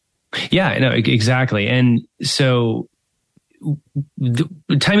on. Yeah, no, exactly. And so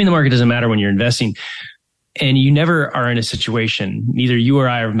timing the market doesn't matter when you're investing. And you never are in a situation, neither you or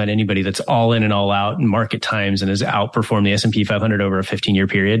I have met anybody that's all in and all out in market times and has outperformed the S&P 500 over a 15-year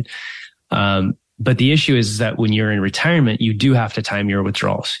period. But the issue is that when you're in retirement, you do have to time your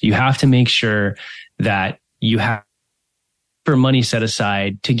withdrawals. You have to make sure that you have money set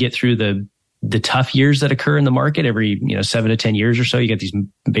aside to get through the tough years that occur in the market every 7 to 10 years or so. You get these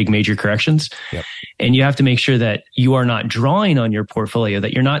big major corrections. Yep. And you have to make sure that you are not drawing on your portfolio,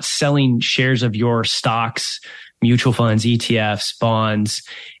 that you're not selling shares of your stocks, mutual funds, ETFs, bonds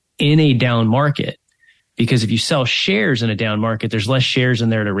in a down market. Because if you sell shares in a down market, there's less shares in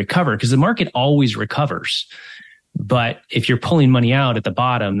there to recover, because the market always recovers. But if you're pulling money out at the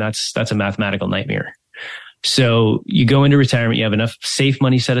bottom, that's a mathematical nightmare. So you go into retirement, you have enough safe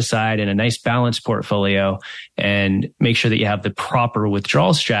money set aside and a nice balanced portfolio, and make sure that you have the proper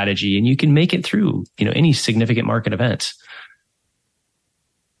withdrawal strategy, and you can make it through, any significant market events.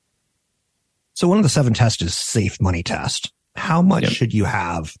 So one of the 7 tests is safe money test. How much should you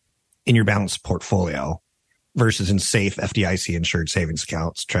have in your balanced portfolio versus in safe FDIC insured savings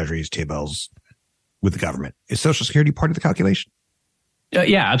accounts, treasuries, T-bills with the government? Is Social Security part of the calculation?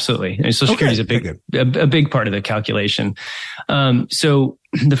 Yeah, absolutely. And Social Security is a big part of the calculation. So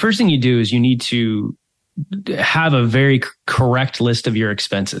the first thing you do is you need to have a very correct list of your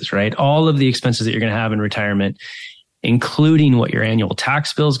expenses, right? All of the expenses that you're going to have in retirement, including what your annual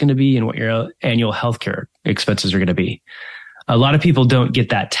tax bill is going to be and what your annual healthcare expenses are going to be. A lot of people don't get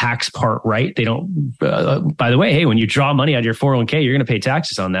that tax part right. They don't, by the way, hey, when you draw money out of your 401k, you're going to pay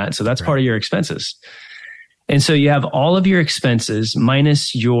taxes on that. So that's part of your expenses. And so you have all of your expenses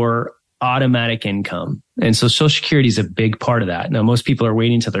minus your automatic income. And so Social Security is a big part of that. Now, most people are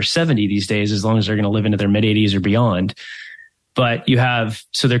waiting until they're 70 these days, as long as they're going to live into their mid 80s or beyond. But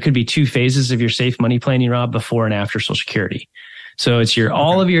so there could be 2 phases of your safe money planning, Rob, before and after Social Security. So it's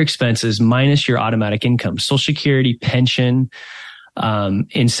all of your expenses minus your automatic income, Social Security, pension.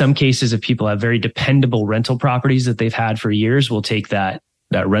 In some cases, if people have very dependable rental properties that they've had for years, we'll take that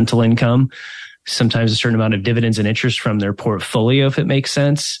rental income. Sometimes a certain amount of dividends and interest from their portfolio, if it makes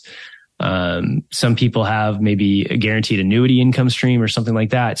sense. Some people have maybe a guaranteed annuity income stream or something like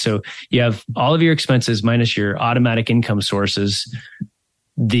that. So you have all of your expenses minus your automatic income sources.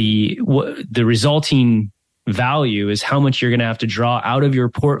 The resulting value is how much you're going to have to draw out of your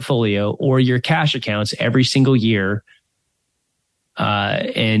portfolio or your cash accounts every single year.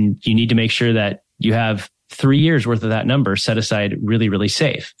 And you need to make sure that you have 3 years worth of that number set aside really, really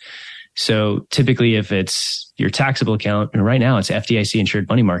safe. So typically if it's your taxable account, and right now it's FDIC insured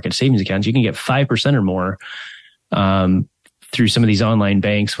money market savings accounts, you can get 5% or more through some of these online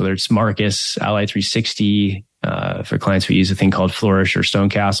banks, whether it's Marcus, Ally 360, for clients who use a thing called Flourish or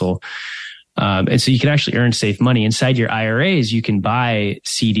Stonecastle. And so you can actually earn safe money. Inside your IRAs, you can buy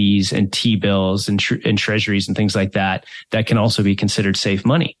CDs and T-bills and treasuries and things like that can also be considered safe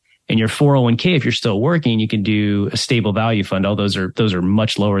money. In your 401k, if you're still working, you can do a stable value fund. All those are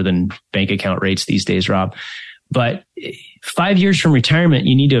much lower than bank account rates these days, Rob. But 5 years from retirement,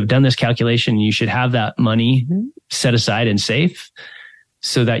 you need to have done this calculation. You should have that money set aside and safe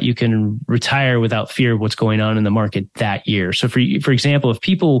so that you can retire without fear of what's going on in the market that year. So for example, if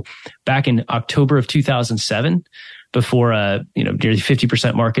people back in October of 2007, before a nearly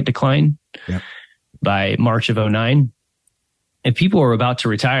 50% market decline by March of 2009, if people were about to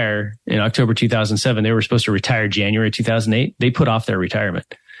retire in October 2007, they were supposed to retire January 2008. They put off their retirement.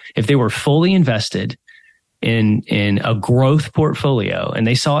 If they were fully invested in a growth portfolio and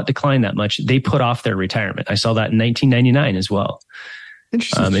they saw it decline that much, they put off their retirement. I saw that in 1999 as well.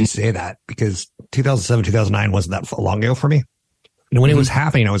 Interesting you say that, because 2007, 2009 wasn't that long ago for me. And when it was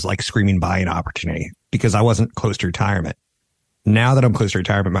happening, I was like screaming buy an opportunity because I wasn't close to retirement. Now that I'm close to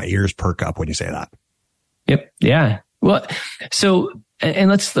retirement, my ears perk up when you say that. Yep. Yeah. Well, so And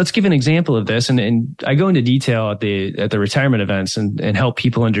let's give an example of this. And I go into detail at the retirement events and help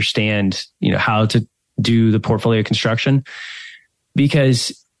people understand, how to do the portfolio construction.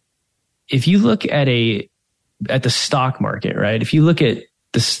 Because if you look at the stock market, right? If you look at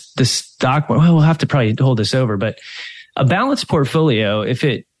the stock market, well, we'll have to probably hold this over, but a balanced portfolio,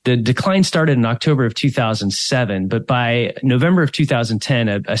 the decline started in October of 2007, but by November of 2010,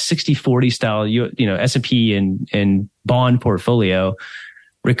 a 60-40 style, S&P and bond portfolio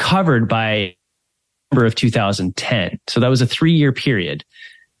recovered by November of 2010. So that was a 3-year period.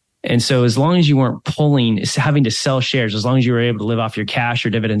 And so as long as you weren't having to sell shares, as long as you were able to live off your cash or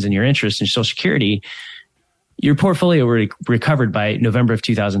dividends and your interest and Social Security, your portfolio recovered by November of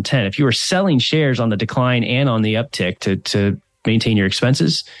 2010. If you were selling shares on the decline and on the uptick to maintain your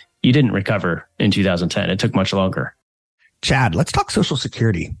expenses, you didn't recover in 2010. It took much longer. Chad, let's talk Social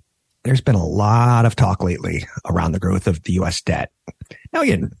Security. There's been a lot of talk lately around the growth of the U.S. debt. Now,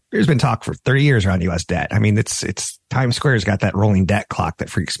 again, there's been talk for 30 years around U.S. debt. I mean, it's Times Square's got that rolling debt clock that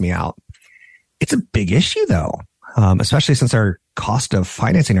freaks me out. It's a big issue, though, especially since our cost of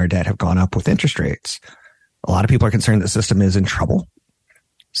financing our debt have gone up with interest rates. A lot of people are concerned the system is in trouble.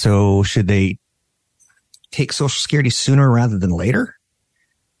 So should they take Social Security sooner rather than later?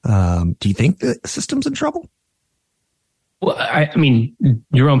 Do you think the system's in trouble? Well, I mean,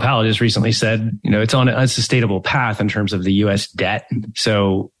 Jerome Powell just recently said, it's on an unsustainable path in terms of the U.S. debt.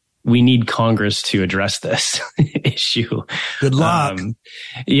 So we need Congress to address this issue. Good luck.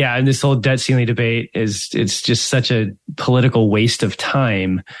 And this whole debt ceiling debate it's just such a political waste of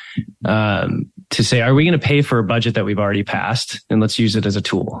time to say, are we going to pay for a budget that we've already passed? And let's use it as a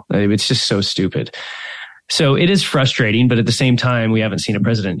tool. It's just so stupid. So it is frustrating, but at the same time, we haven't seen a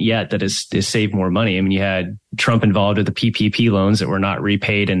president yet that has saved more money. I mean, you had Trump involved with the PPP loans that were not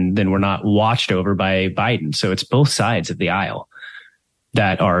repaid and then were not watched over by Biden. So it's both sides of the aisle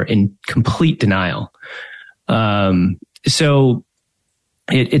that are in complete denial. So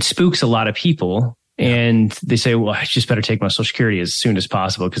it spooks a lot of people, and they say, well, I just better take my Social Security as soon as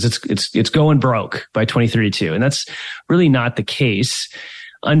possible because it's going broke by 2032. And that's really not the case.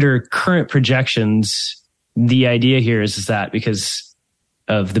 Under current projections, the idea here is that because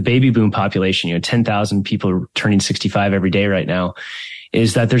of the baby boom population, 10,000 people turning 65 every day right now,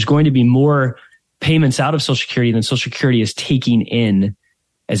 is that there's going to be more payments out of Social Security than Social Security is taking in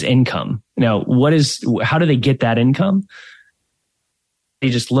as income. Now, how do they get that income? They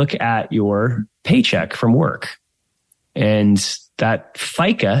just look at your paycheck from work, and that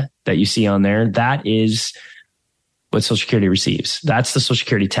FICA that you see on there, that is what Social Security receives. That's the Social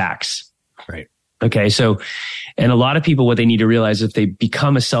Security tax. Right. Okay. So, and a lot of people, what they need to realize, if they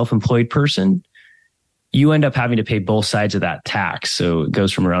become a self-employed person, you end up having to pay both sides of that tax. So it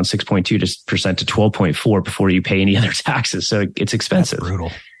goes from around 6.2% to 12.4% before you pay any other taxes. So it's expensive. That's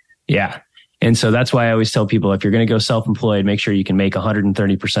brutal. Yeah. And so that's why I always tell people, if you're going to go self-employed, make sure you can make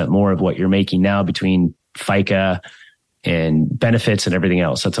 130% more of what you're making now between FICA and benefits and everything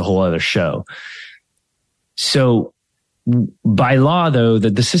else. That's a whole other show. So by law, though,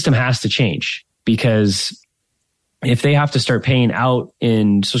 the system has to change, because if they have to start paying out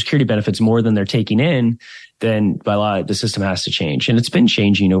in Social Security benefits more than they're taking in, then by law, the system has to change. And it's been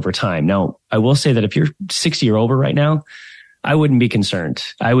changing over time. Now, I will say that if you're 60 or over right now, I wouldn't be concerned.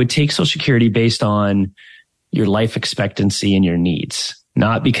 I would take Social Security based on your life expectancy and your needs,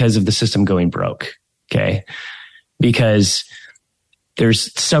 not because of the system going broke. Okay. Because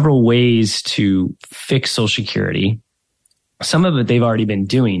there's several ways to fix Social Security. Some of it they've already been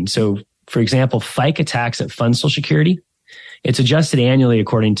doing. So, for example, FICA tax that funds Social Security, it's adjusted annually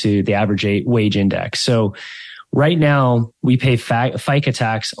according to the average wage index. So right now we pay FICA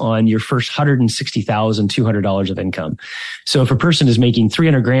tax on your first $160,200 of income. So if a person is making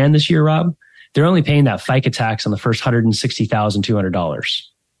 $300,000 this year, Rob, they're only paying that FICA tax on the first $160,200.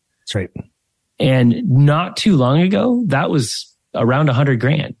 That's right. And not too long ago, that was around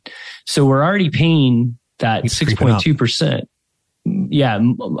 $100,000. So we're already paying that 6.2%. Yeah,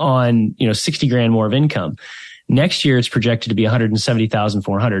 on, $60,000 more of income. Next year, it's projected to be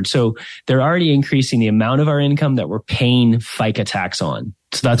 $170,400. So they're already increasing the amount of our income that we're paying FICA tax on.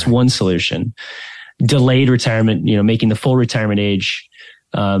 So that's one solution. Delayed retirement, making the full retirement age,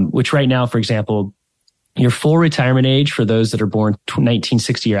 which right now, for example, your full retirement age for those that are born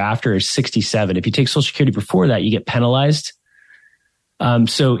 1960 or after is 67. If you take Social Security before that, you get penalized.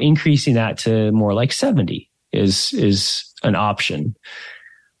 So increasing that to more like 70 is an option.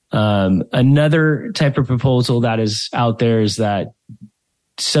 Another type of proposal that is out there is that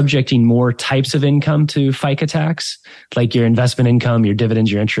subjecting more types of income to FICA tax, like your investment income, your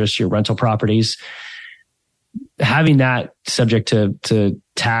dividends, your interest, your rental properties. having that subject to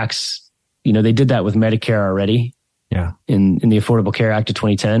tax, they did that with Medicare already. Yeah. In the Affordable Care Act of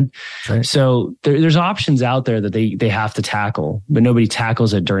 2010. Right. So there's options out there that they have to tackle, but nobody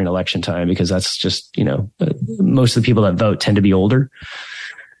tackles it during election time because that's just, most of the people that vote tend to be older.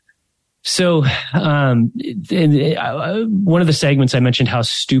 So, one of the segments I mentioned how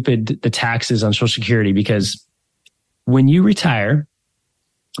stupid the tax is on Social Security, because when you retire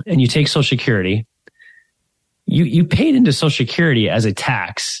and you take Social Security, you paid into Social Security as a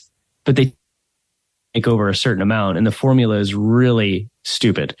tax, but they take over a certain amount, and the formula is really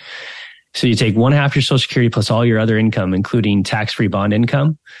stupid. So you take 1/2 your Social Security plus all your other income, including tax-free bond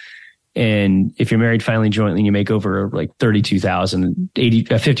income. And if you're married filing jointly and you make over like $32,000,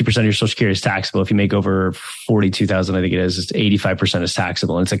 50% of your Social Security is taxable. If you make over $42,000, I think it is, it's 85% is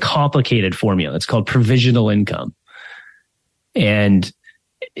taxable. And it's a complicated formula. It's called provisional income. And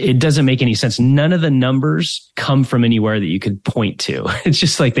it doesn't make any sense. None of the numbers come from anywhere that you could point to. It's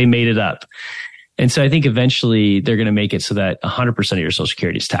just like they made it up. And so I think eventually they're going to make it so that 100% of your Social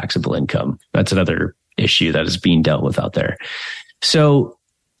Security is taxable income. That's another issue that is being dealt with out there. So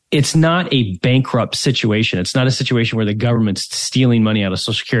it's not a bankrupt situation. It's not a situation where the government's stealing money out of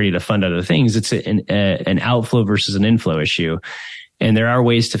Social Security to fund other things. It's an outflow versus an inflow issue. And there are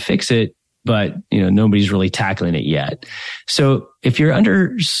ways to fix it, but nobody's really tackling it yet. So if you're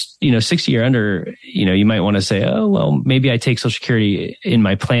under 60 or under, you might want to say, oh, well, maybe I take Social Security in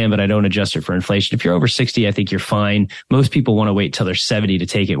my plan, but I don't adjust it for inflation. If you're over 60, I think you're fine. Most people want to wait till they're 70 to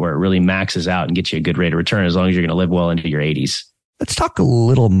take it, where it really maxes out and gets you a good rate of return, as long as you're going to live well into your 80s. Let's talk a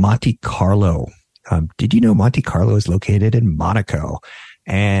little Monte Carlo. Did you know Monte Carlo is located in Monaco?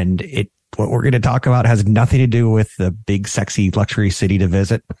 And what we're going to talk about has nothing to do with the big, sexy luxury city to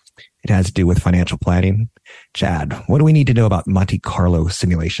visit. It has to do with financial planning. Chad, what do we need to know about Monte Carlo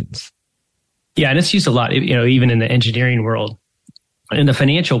simulations? Yeah, and it's used a lot, even in the engineering world. In the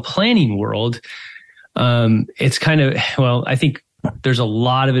financial planning world, it's kind of, I think there's a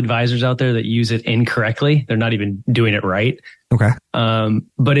lot of advisors out there that use it incorrectly. They're not even doing it right. Okay.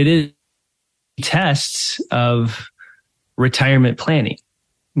 But it is tests of retirement planning.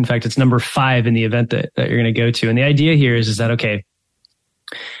 In fact, it's number 5 in the event that you're going to go to. And the idea here is that, okay,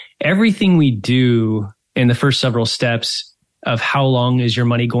 everything we do in the first several steps of how long is your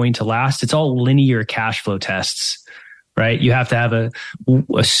money going to last, it's all linear cash flow tests, right? You have to have a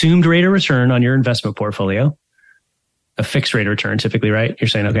assumed rate of return on your investment portfolio, a fixed rate of return typically, right? You're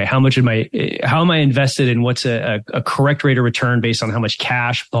saying, okay, how am I invested in what's a correct rate of return based on how much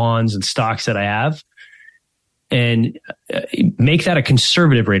cash, bonds, and stocks that I have? And make that a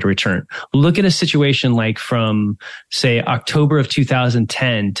conservative rate of return. Look at a situation like from, say, October of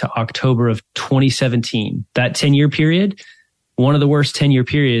 2010 to October of 2017. That 10-year period, one of the worst 10-year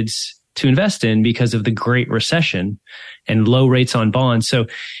periods to invest in because of the Great Recession and low rates on bonds. So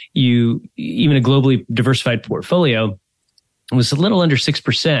even a globally diversified portfolio was a little under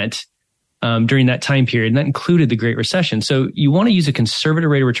 6% during that time period, and that included the Great Recession. So you want to use a conservative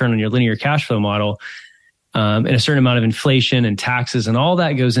rate of return on your linear cash flow model. And a certain amount of inflation and taxes and all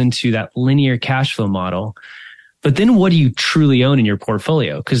that goes into that linear cash flow model. But then what do you truly own in your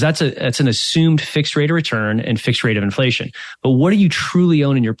portfolio? Because that's an assumed fixed rate of return and fixed rate of inflation. But what do you truly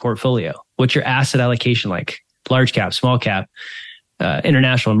own in your portfolio? What's your asset allocation like? Large cap, small cap,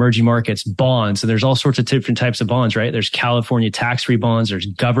 international, emerging markets, bonds. And there's all sorts of different types of bonds, right? There's California tax-free bonds. There's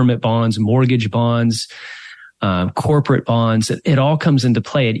government bonds, mortgage bonds, corporate bonds. It all comes into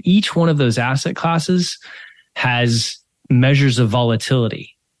play. And each one of those asset classes has measures of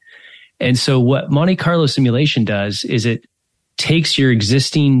volatility. And so what Monte Carlo simulation does is it takes your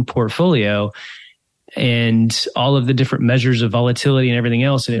existing portfolio and all of the different measures of volatility and everything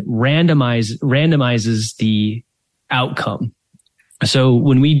else, and it randomizes the outcome. So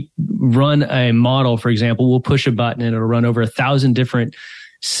when we run a model, for example, we'll push a button and it'll run over 1,000 different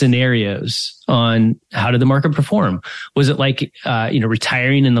scenarios on how did the market perform. Was it like,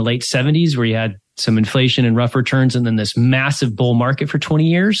 retiring in the late 70s where you had some inflation and rough returns and then this massive bull market for 20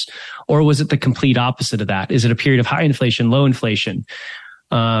 years? Or was it the complete opposite of that? Is it a period of high inflation, low inflation?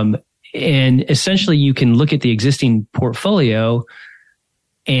 And essentially you can look at the existing portfolio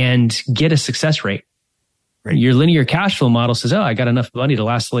and get a success rate. Right. Your linear cash flow model says, I got enough money to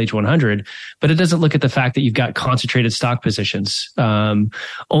last till age 100, but it doesn't look at the fact that you've got concentrated stock positions,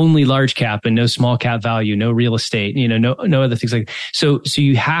 only large cap and no small cap value, no real estate, no other things like that. So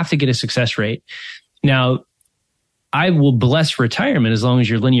you have to get a success rate. Now, I will bless retirement as long as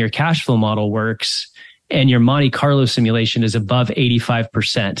your linear cash flow model works and your Monte Carlo simulation is above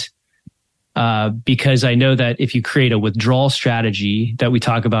 85%. Because I know that if you create a withdrawal strategy that we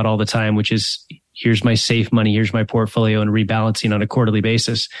talk about all the time, which is here's my safe money, here's my portfolio, and rebalancing on a quarterly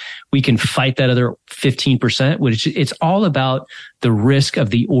basis. We can fight that other 15%, which it's all about the risk of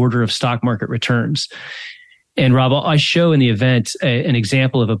the order of stock market returns. And Rob, I show in the event an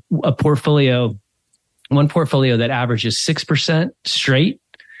example of a portfolio, one portfolio that averages 6% straight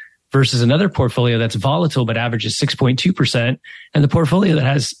versus another portfolio that's volatile but averages 6.2%, and the portfolio that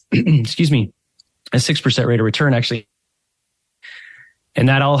has, excuse me, a 6% rate of return actually. And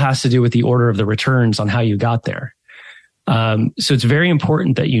that all has to do with the order of the returns on how you got there. So it's very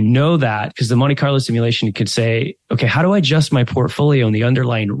important that you know that, because the Monte Carlo simulation could say, okay, how do I adjust my portfolio and the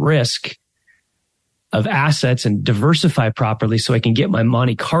underlying risk of assets and diversify properly so I can get my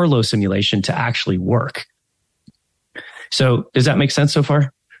Monte Carlo simulation to actually work? So does that make sense so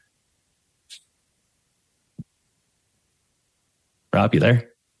far? Rob, you there?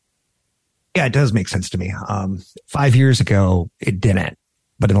 Yeah, it does make sense to me. 5 years ago, it didn't.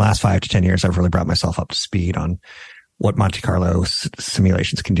 But in the last 5 to 10 years, I've really brought myself up to speed on what Monte Carlo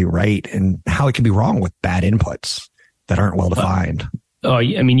simulations can do right and how it can be wrong with bad inputs that aren't well defined. Oh,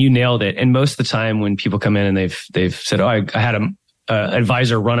 I mean, you nailed it. And most of the time when people come in and they've said, oh, I had an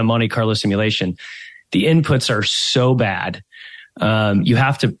advisor run a Monte Carlo simulation, the inputs are so bad. You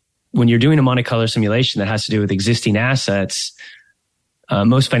have to, when you're doing a Monte Carlo simulation that has to do with existing assets,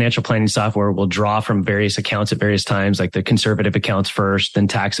 most financial planning software will draw from various accounts at various times, like the conservative accounts first, then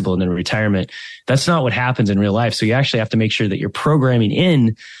taxable, and then retirement. That's not what happens in real life. So you actually have to make sure that you're programming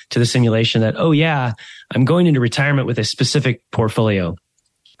in to the simulation that, oh yeah, I'm going into retirement with a specific portfolio,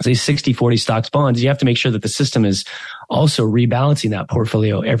 say 60-40 stocks, bonds. You have to make sure that the system is also rebalancing that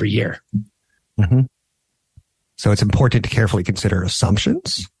portfolio every year. Mm-hmm. So it's important to carefully consider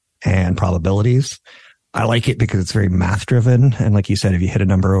assumptions and probabilities. I like it because it's very math driven. And like you said, if you hit a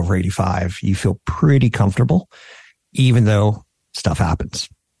number over 85, you feel pretty comfortable, even though stuff happens.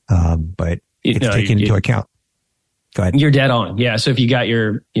 But it's taken into account. Go ahead. You're dead on. Yeah. So if you got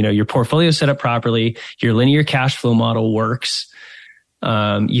your portfolio set up properly, your linear cash flow model works.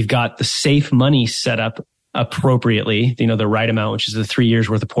 You've got the safe money set up appropriately, the right amount, which is the 3 years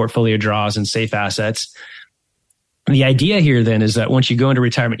worth of portfolio draws and safe assets. And the idea here then is that once you go into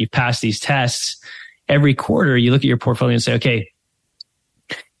retirement, you pass these tests. Every quarter, you look at your portfolio and say, okay,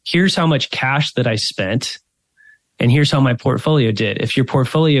 here's how much cash that I spent, and here's how my portfolio did. If your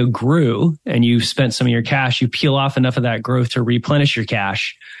portfolio grew and you spent some of your cash, you peel off enough of that growth to replenish your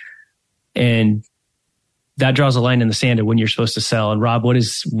cash. And that draws a line in the sand of when you're supposed to sell. And Rob, what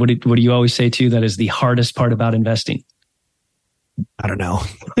do you always say too? That is the hardest part about investing. I don't know.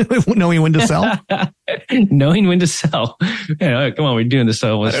 Knowing when to sell? Knowing when to sell. Come on, we're doing this.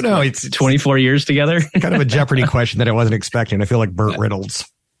 So I don't know. It's 24 years together. Kind of a Jeopardy question that I wasn't expecting. I feel like Burt Reynolds.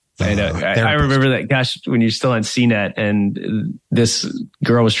 I know. I remember that, gosh, when you're still on CNET and this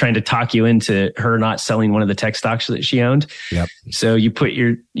girl was trying to talk you into her not selling one of the tech stocks that she owned. Yep. So you put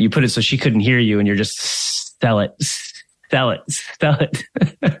it so she couldn't hear you and you're just sell it.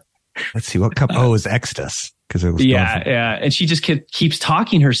 Let's see what company. Oh, it was Exodus. Yeah. And she just keeps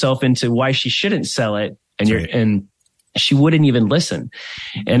talking herself into why she shouldn't sell it. And she wouldn't even listen.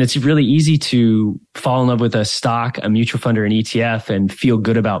 And it's really easy to fall in love with a stock, a mutual fund, or an ETF and feel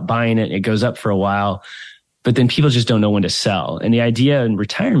good about buying it. It goes up for a while, but then people just don't know when to sell. And the idea in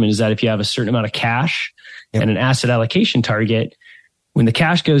retirement is that if you have a certain amount of cash and an asset allocation target, when the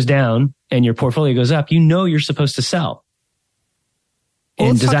cash goes down and your portfolio goes up, you're supposed to sell.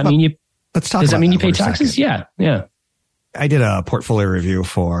 And does that mean you pay taxes? Yeah. I did a portfolio review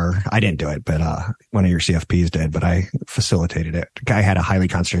I didn't do it, but one of your CFPs did, but I facilitated it. The guy had a highly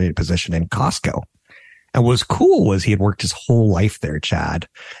concentrated position in Costco. And what was cool was he had worked his whole life there, Chad.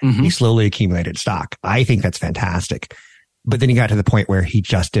 Mm-hmm. He slowly accumulated stock. I think that's fantastic. But then he got to the point where he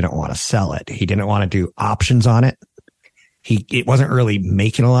just didn't want to sell it. He didn't want to do options on it. It wasn't really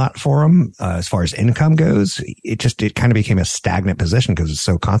making a lot for him as far as income goes. It kind of became a stagnant position because it's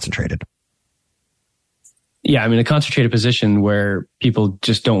so concentrated. Yeah, I mean, a concentrated position where people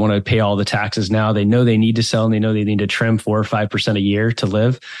just don't want to pay all the taxes now. They know they need to sell and they know they need to trim 4 or 5% a year to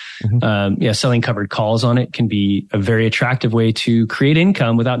live. Mm-hmm. Selling covered calls on it can be a very attractive way to create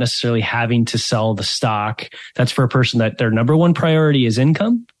income without necessarily having to sell the stock. That's for a person that their number one priority is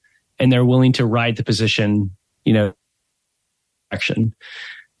income and they're willing to ride the position, action.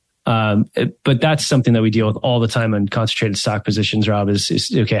 But that's something that we deal with all the time in concentrated stock positions, Rob,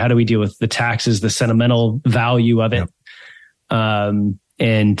 is okay, how do we deal with the taxes, the sentimental value of it, and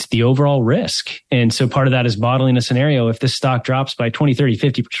the overall risk? And so part of that is modeling a scenario. If this stock drops by 20, 30,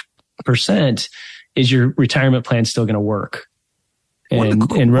 50%, is your retirement plan still going to work?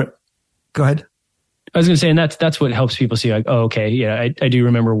 Go ahead. I was going to say, and that's what helps people see, like, oh, okay, yeah, I do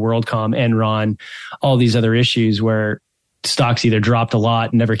remember WorldCom, Enron, all these other issues where stocks either dropped a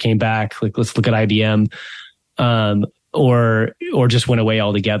lot and never came back. Like, let's look at IBM, or just went away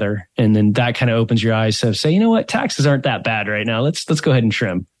altogether. And then that kind of opens your eyes to say, you know what, taxes aren't that bad right now. Let's go ahead and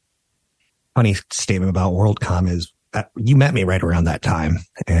trim. Funny statement about WorldCom is you met me right around that time,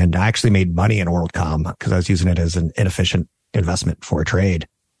 and I actually made money in WorldCom because I was using it as an inefficient investment for a trade.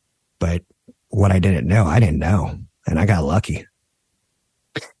 But what I didn't know, and I got lucky.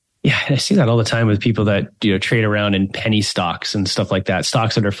 Yeah, I see that all the time with people that trade around in penny stocks and stuff like that.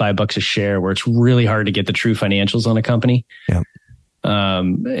 Stocks that are $5 a share, where it's really hard to get the true financials on a company. Yeah.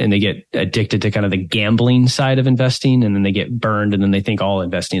 And they get addicted to kind of the gambling side of investing, and then they get burned, and then they think all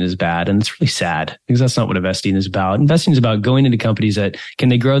investing is bad. And it's really sad because that's not what investing is about. Investing is about going into companies that can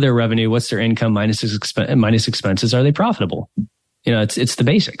they grow their revenue? What's their income minus expenses? Are they profitable? It's the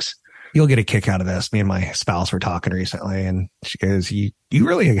basics. You'll get a kick out of this. Me and my spouse were talking recently, and she goes, you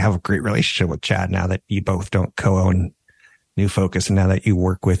really have a great relationship with Chad now that you both don't co-own New Focus, and now that you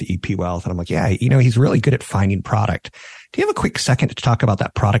work with EP Wealth. And I'm like, yeah, he's really good at finding product. Do you have a quick second to talk about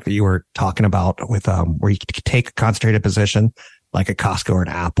that product that you were talking about with, where you could take a concentrated position like a Costco or an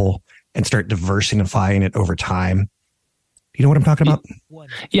Apple and start diversifying it over time? Do you know what I'm talking about?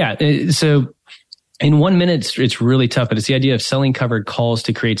 Yeah. So in 1 minute, it's really tough, but it's the idea of selling covered calls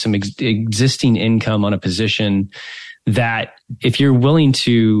to create some existing income on a position that if you're willing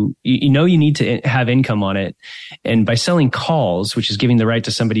to, you need to have income on it. And by selling calls, which is giving the right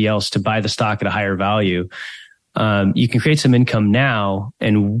to somebody else to buy the stock at a higher value, you can create some income now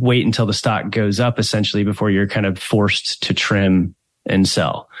and wait until the stock goes up essentially before you're kind of forced to trim and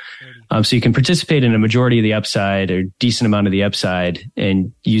sell. So you can participate in a majority of the upside or decent amount of the upside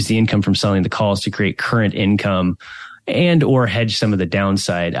and use the income from selling the calls to create current income and or hedge some of the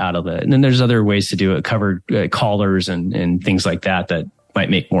downside out of it. And then there's other ways to do it, covered callers and things like that might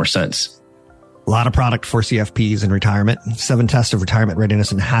make more sense. A lot of product for CFPs in retirement. 7 tests of retirement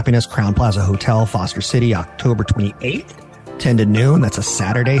readiness and happiness. Crown Plaza Hotel, Foster City, October 28th, 10 to noon. That's a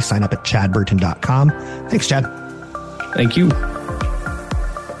Saturday. Sign up at chadburton.com. Thanks, Chad. Thank you.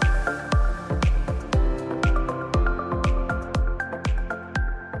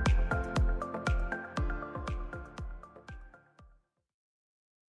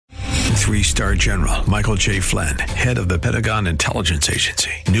 Three-star General Michael J. Flynn, head of the Pentagon Intelligence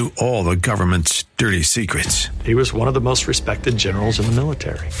Agency, knew all the government's dirty secrets. He was one of the most respected generals in the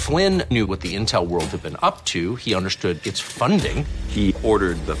military. Flynn knew what the intel world had been up to. He understood its funding. He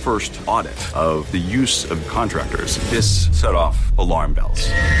ordered the first audit of the use of contractors. This set off alarm bells.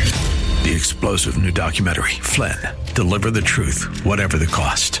 The explosive new documentary, Flynn, Deliver the Truth, Whatever the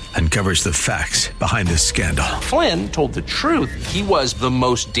Cost, uncovers the facts behind this scandal. Flynn told the truth. He was the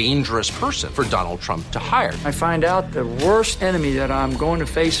most dangerous person for Donald Trump to hire. I find out the worst enemy that I'm going to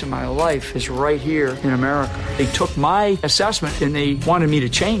face in my life is right here in America. They took my assessment and they wanted me to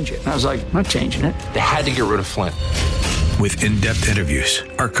change it. And I was like, I'm not changing it. They had to get rid of Flynn. With in-depth interviews,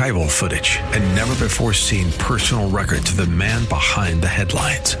 archival footage, and never-before-seen personal records of the man behind the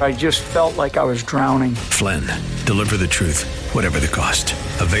headlines. I just felt like I was drowning. Flynn, Deliver the Truth, Whatever the Cost.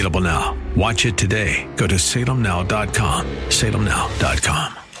 Available now. Watch it today. Go to salemnow.com.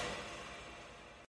 salemnow.com.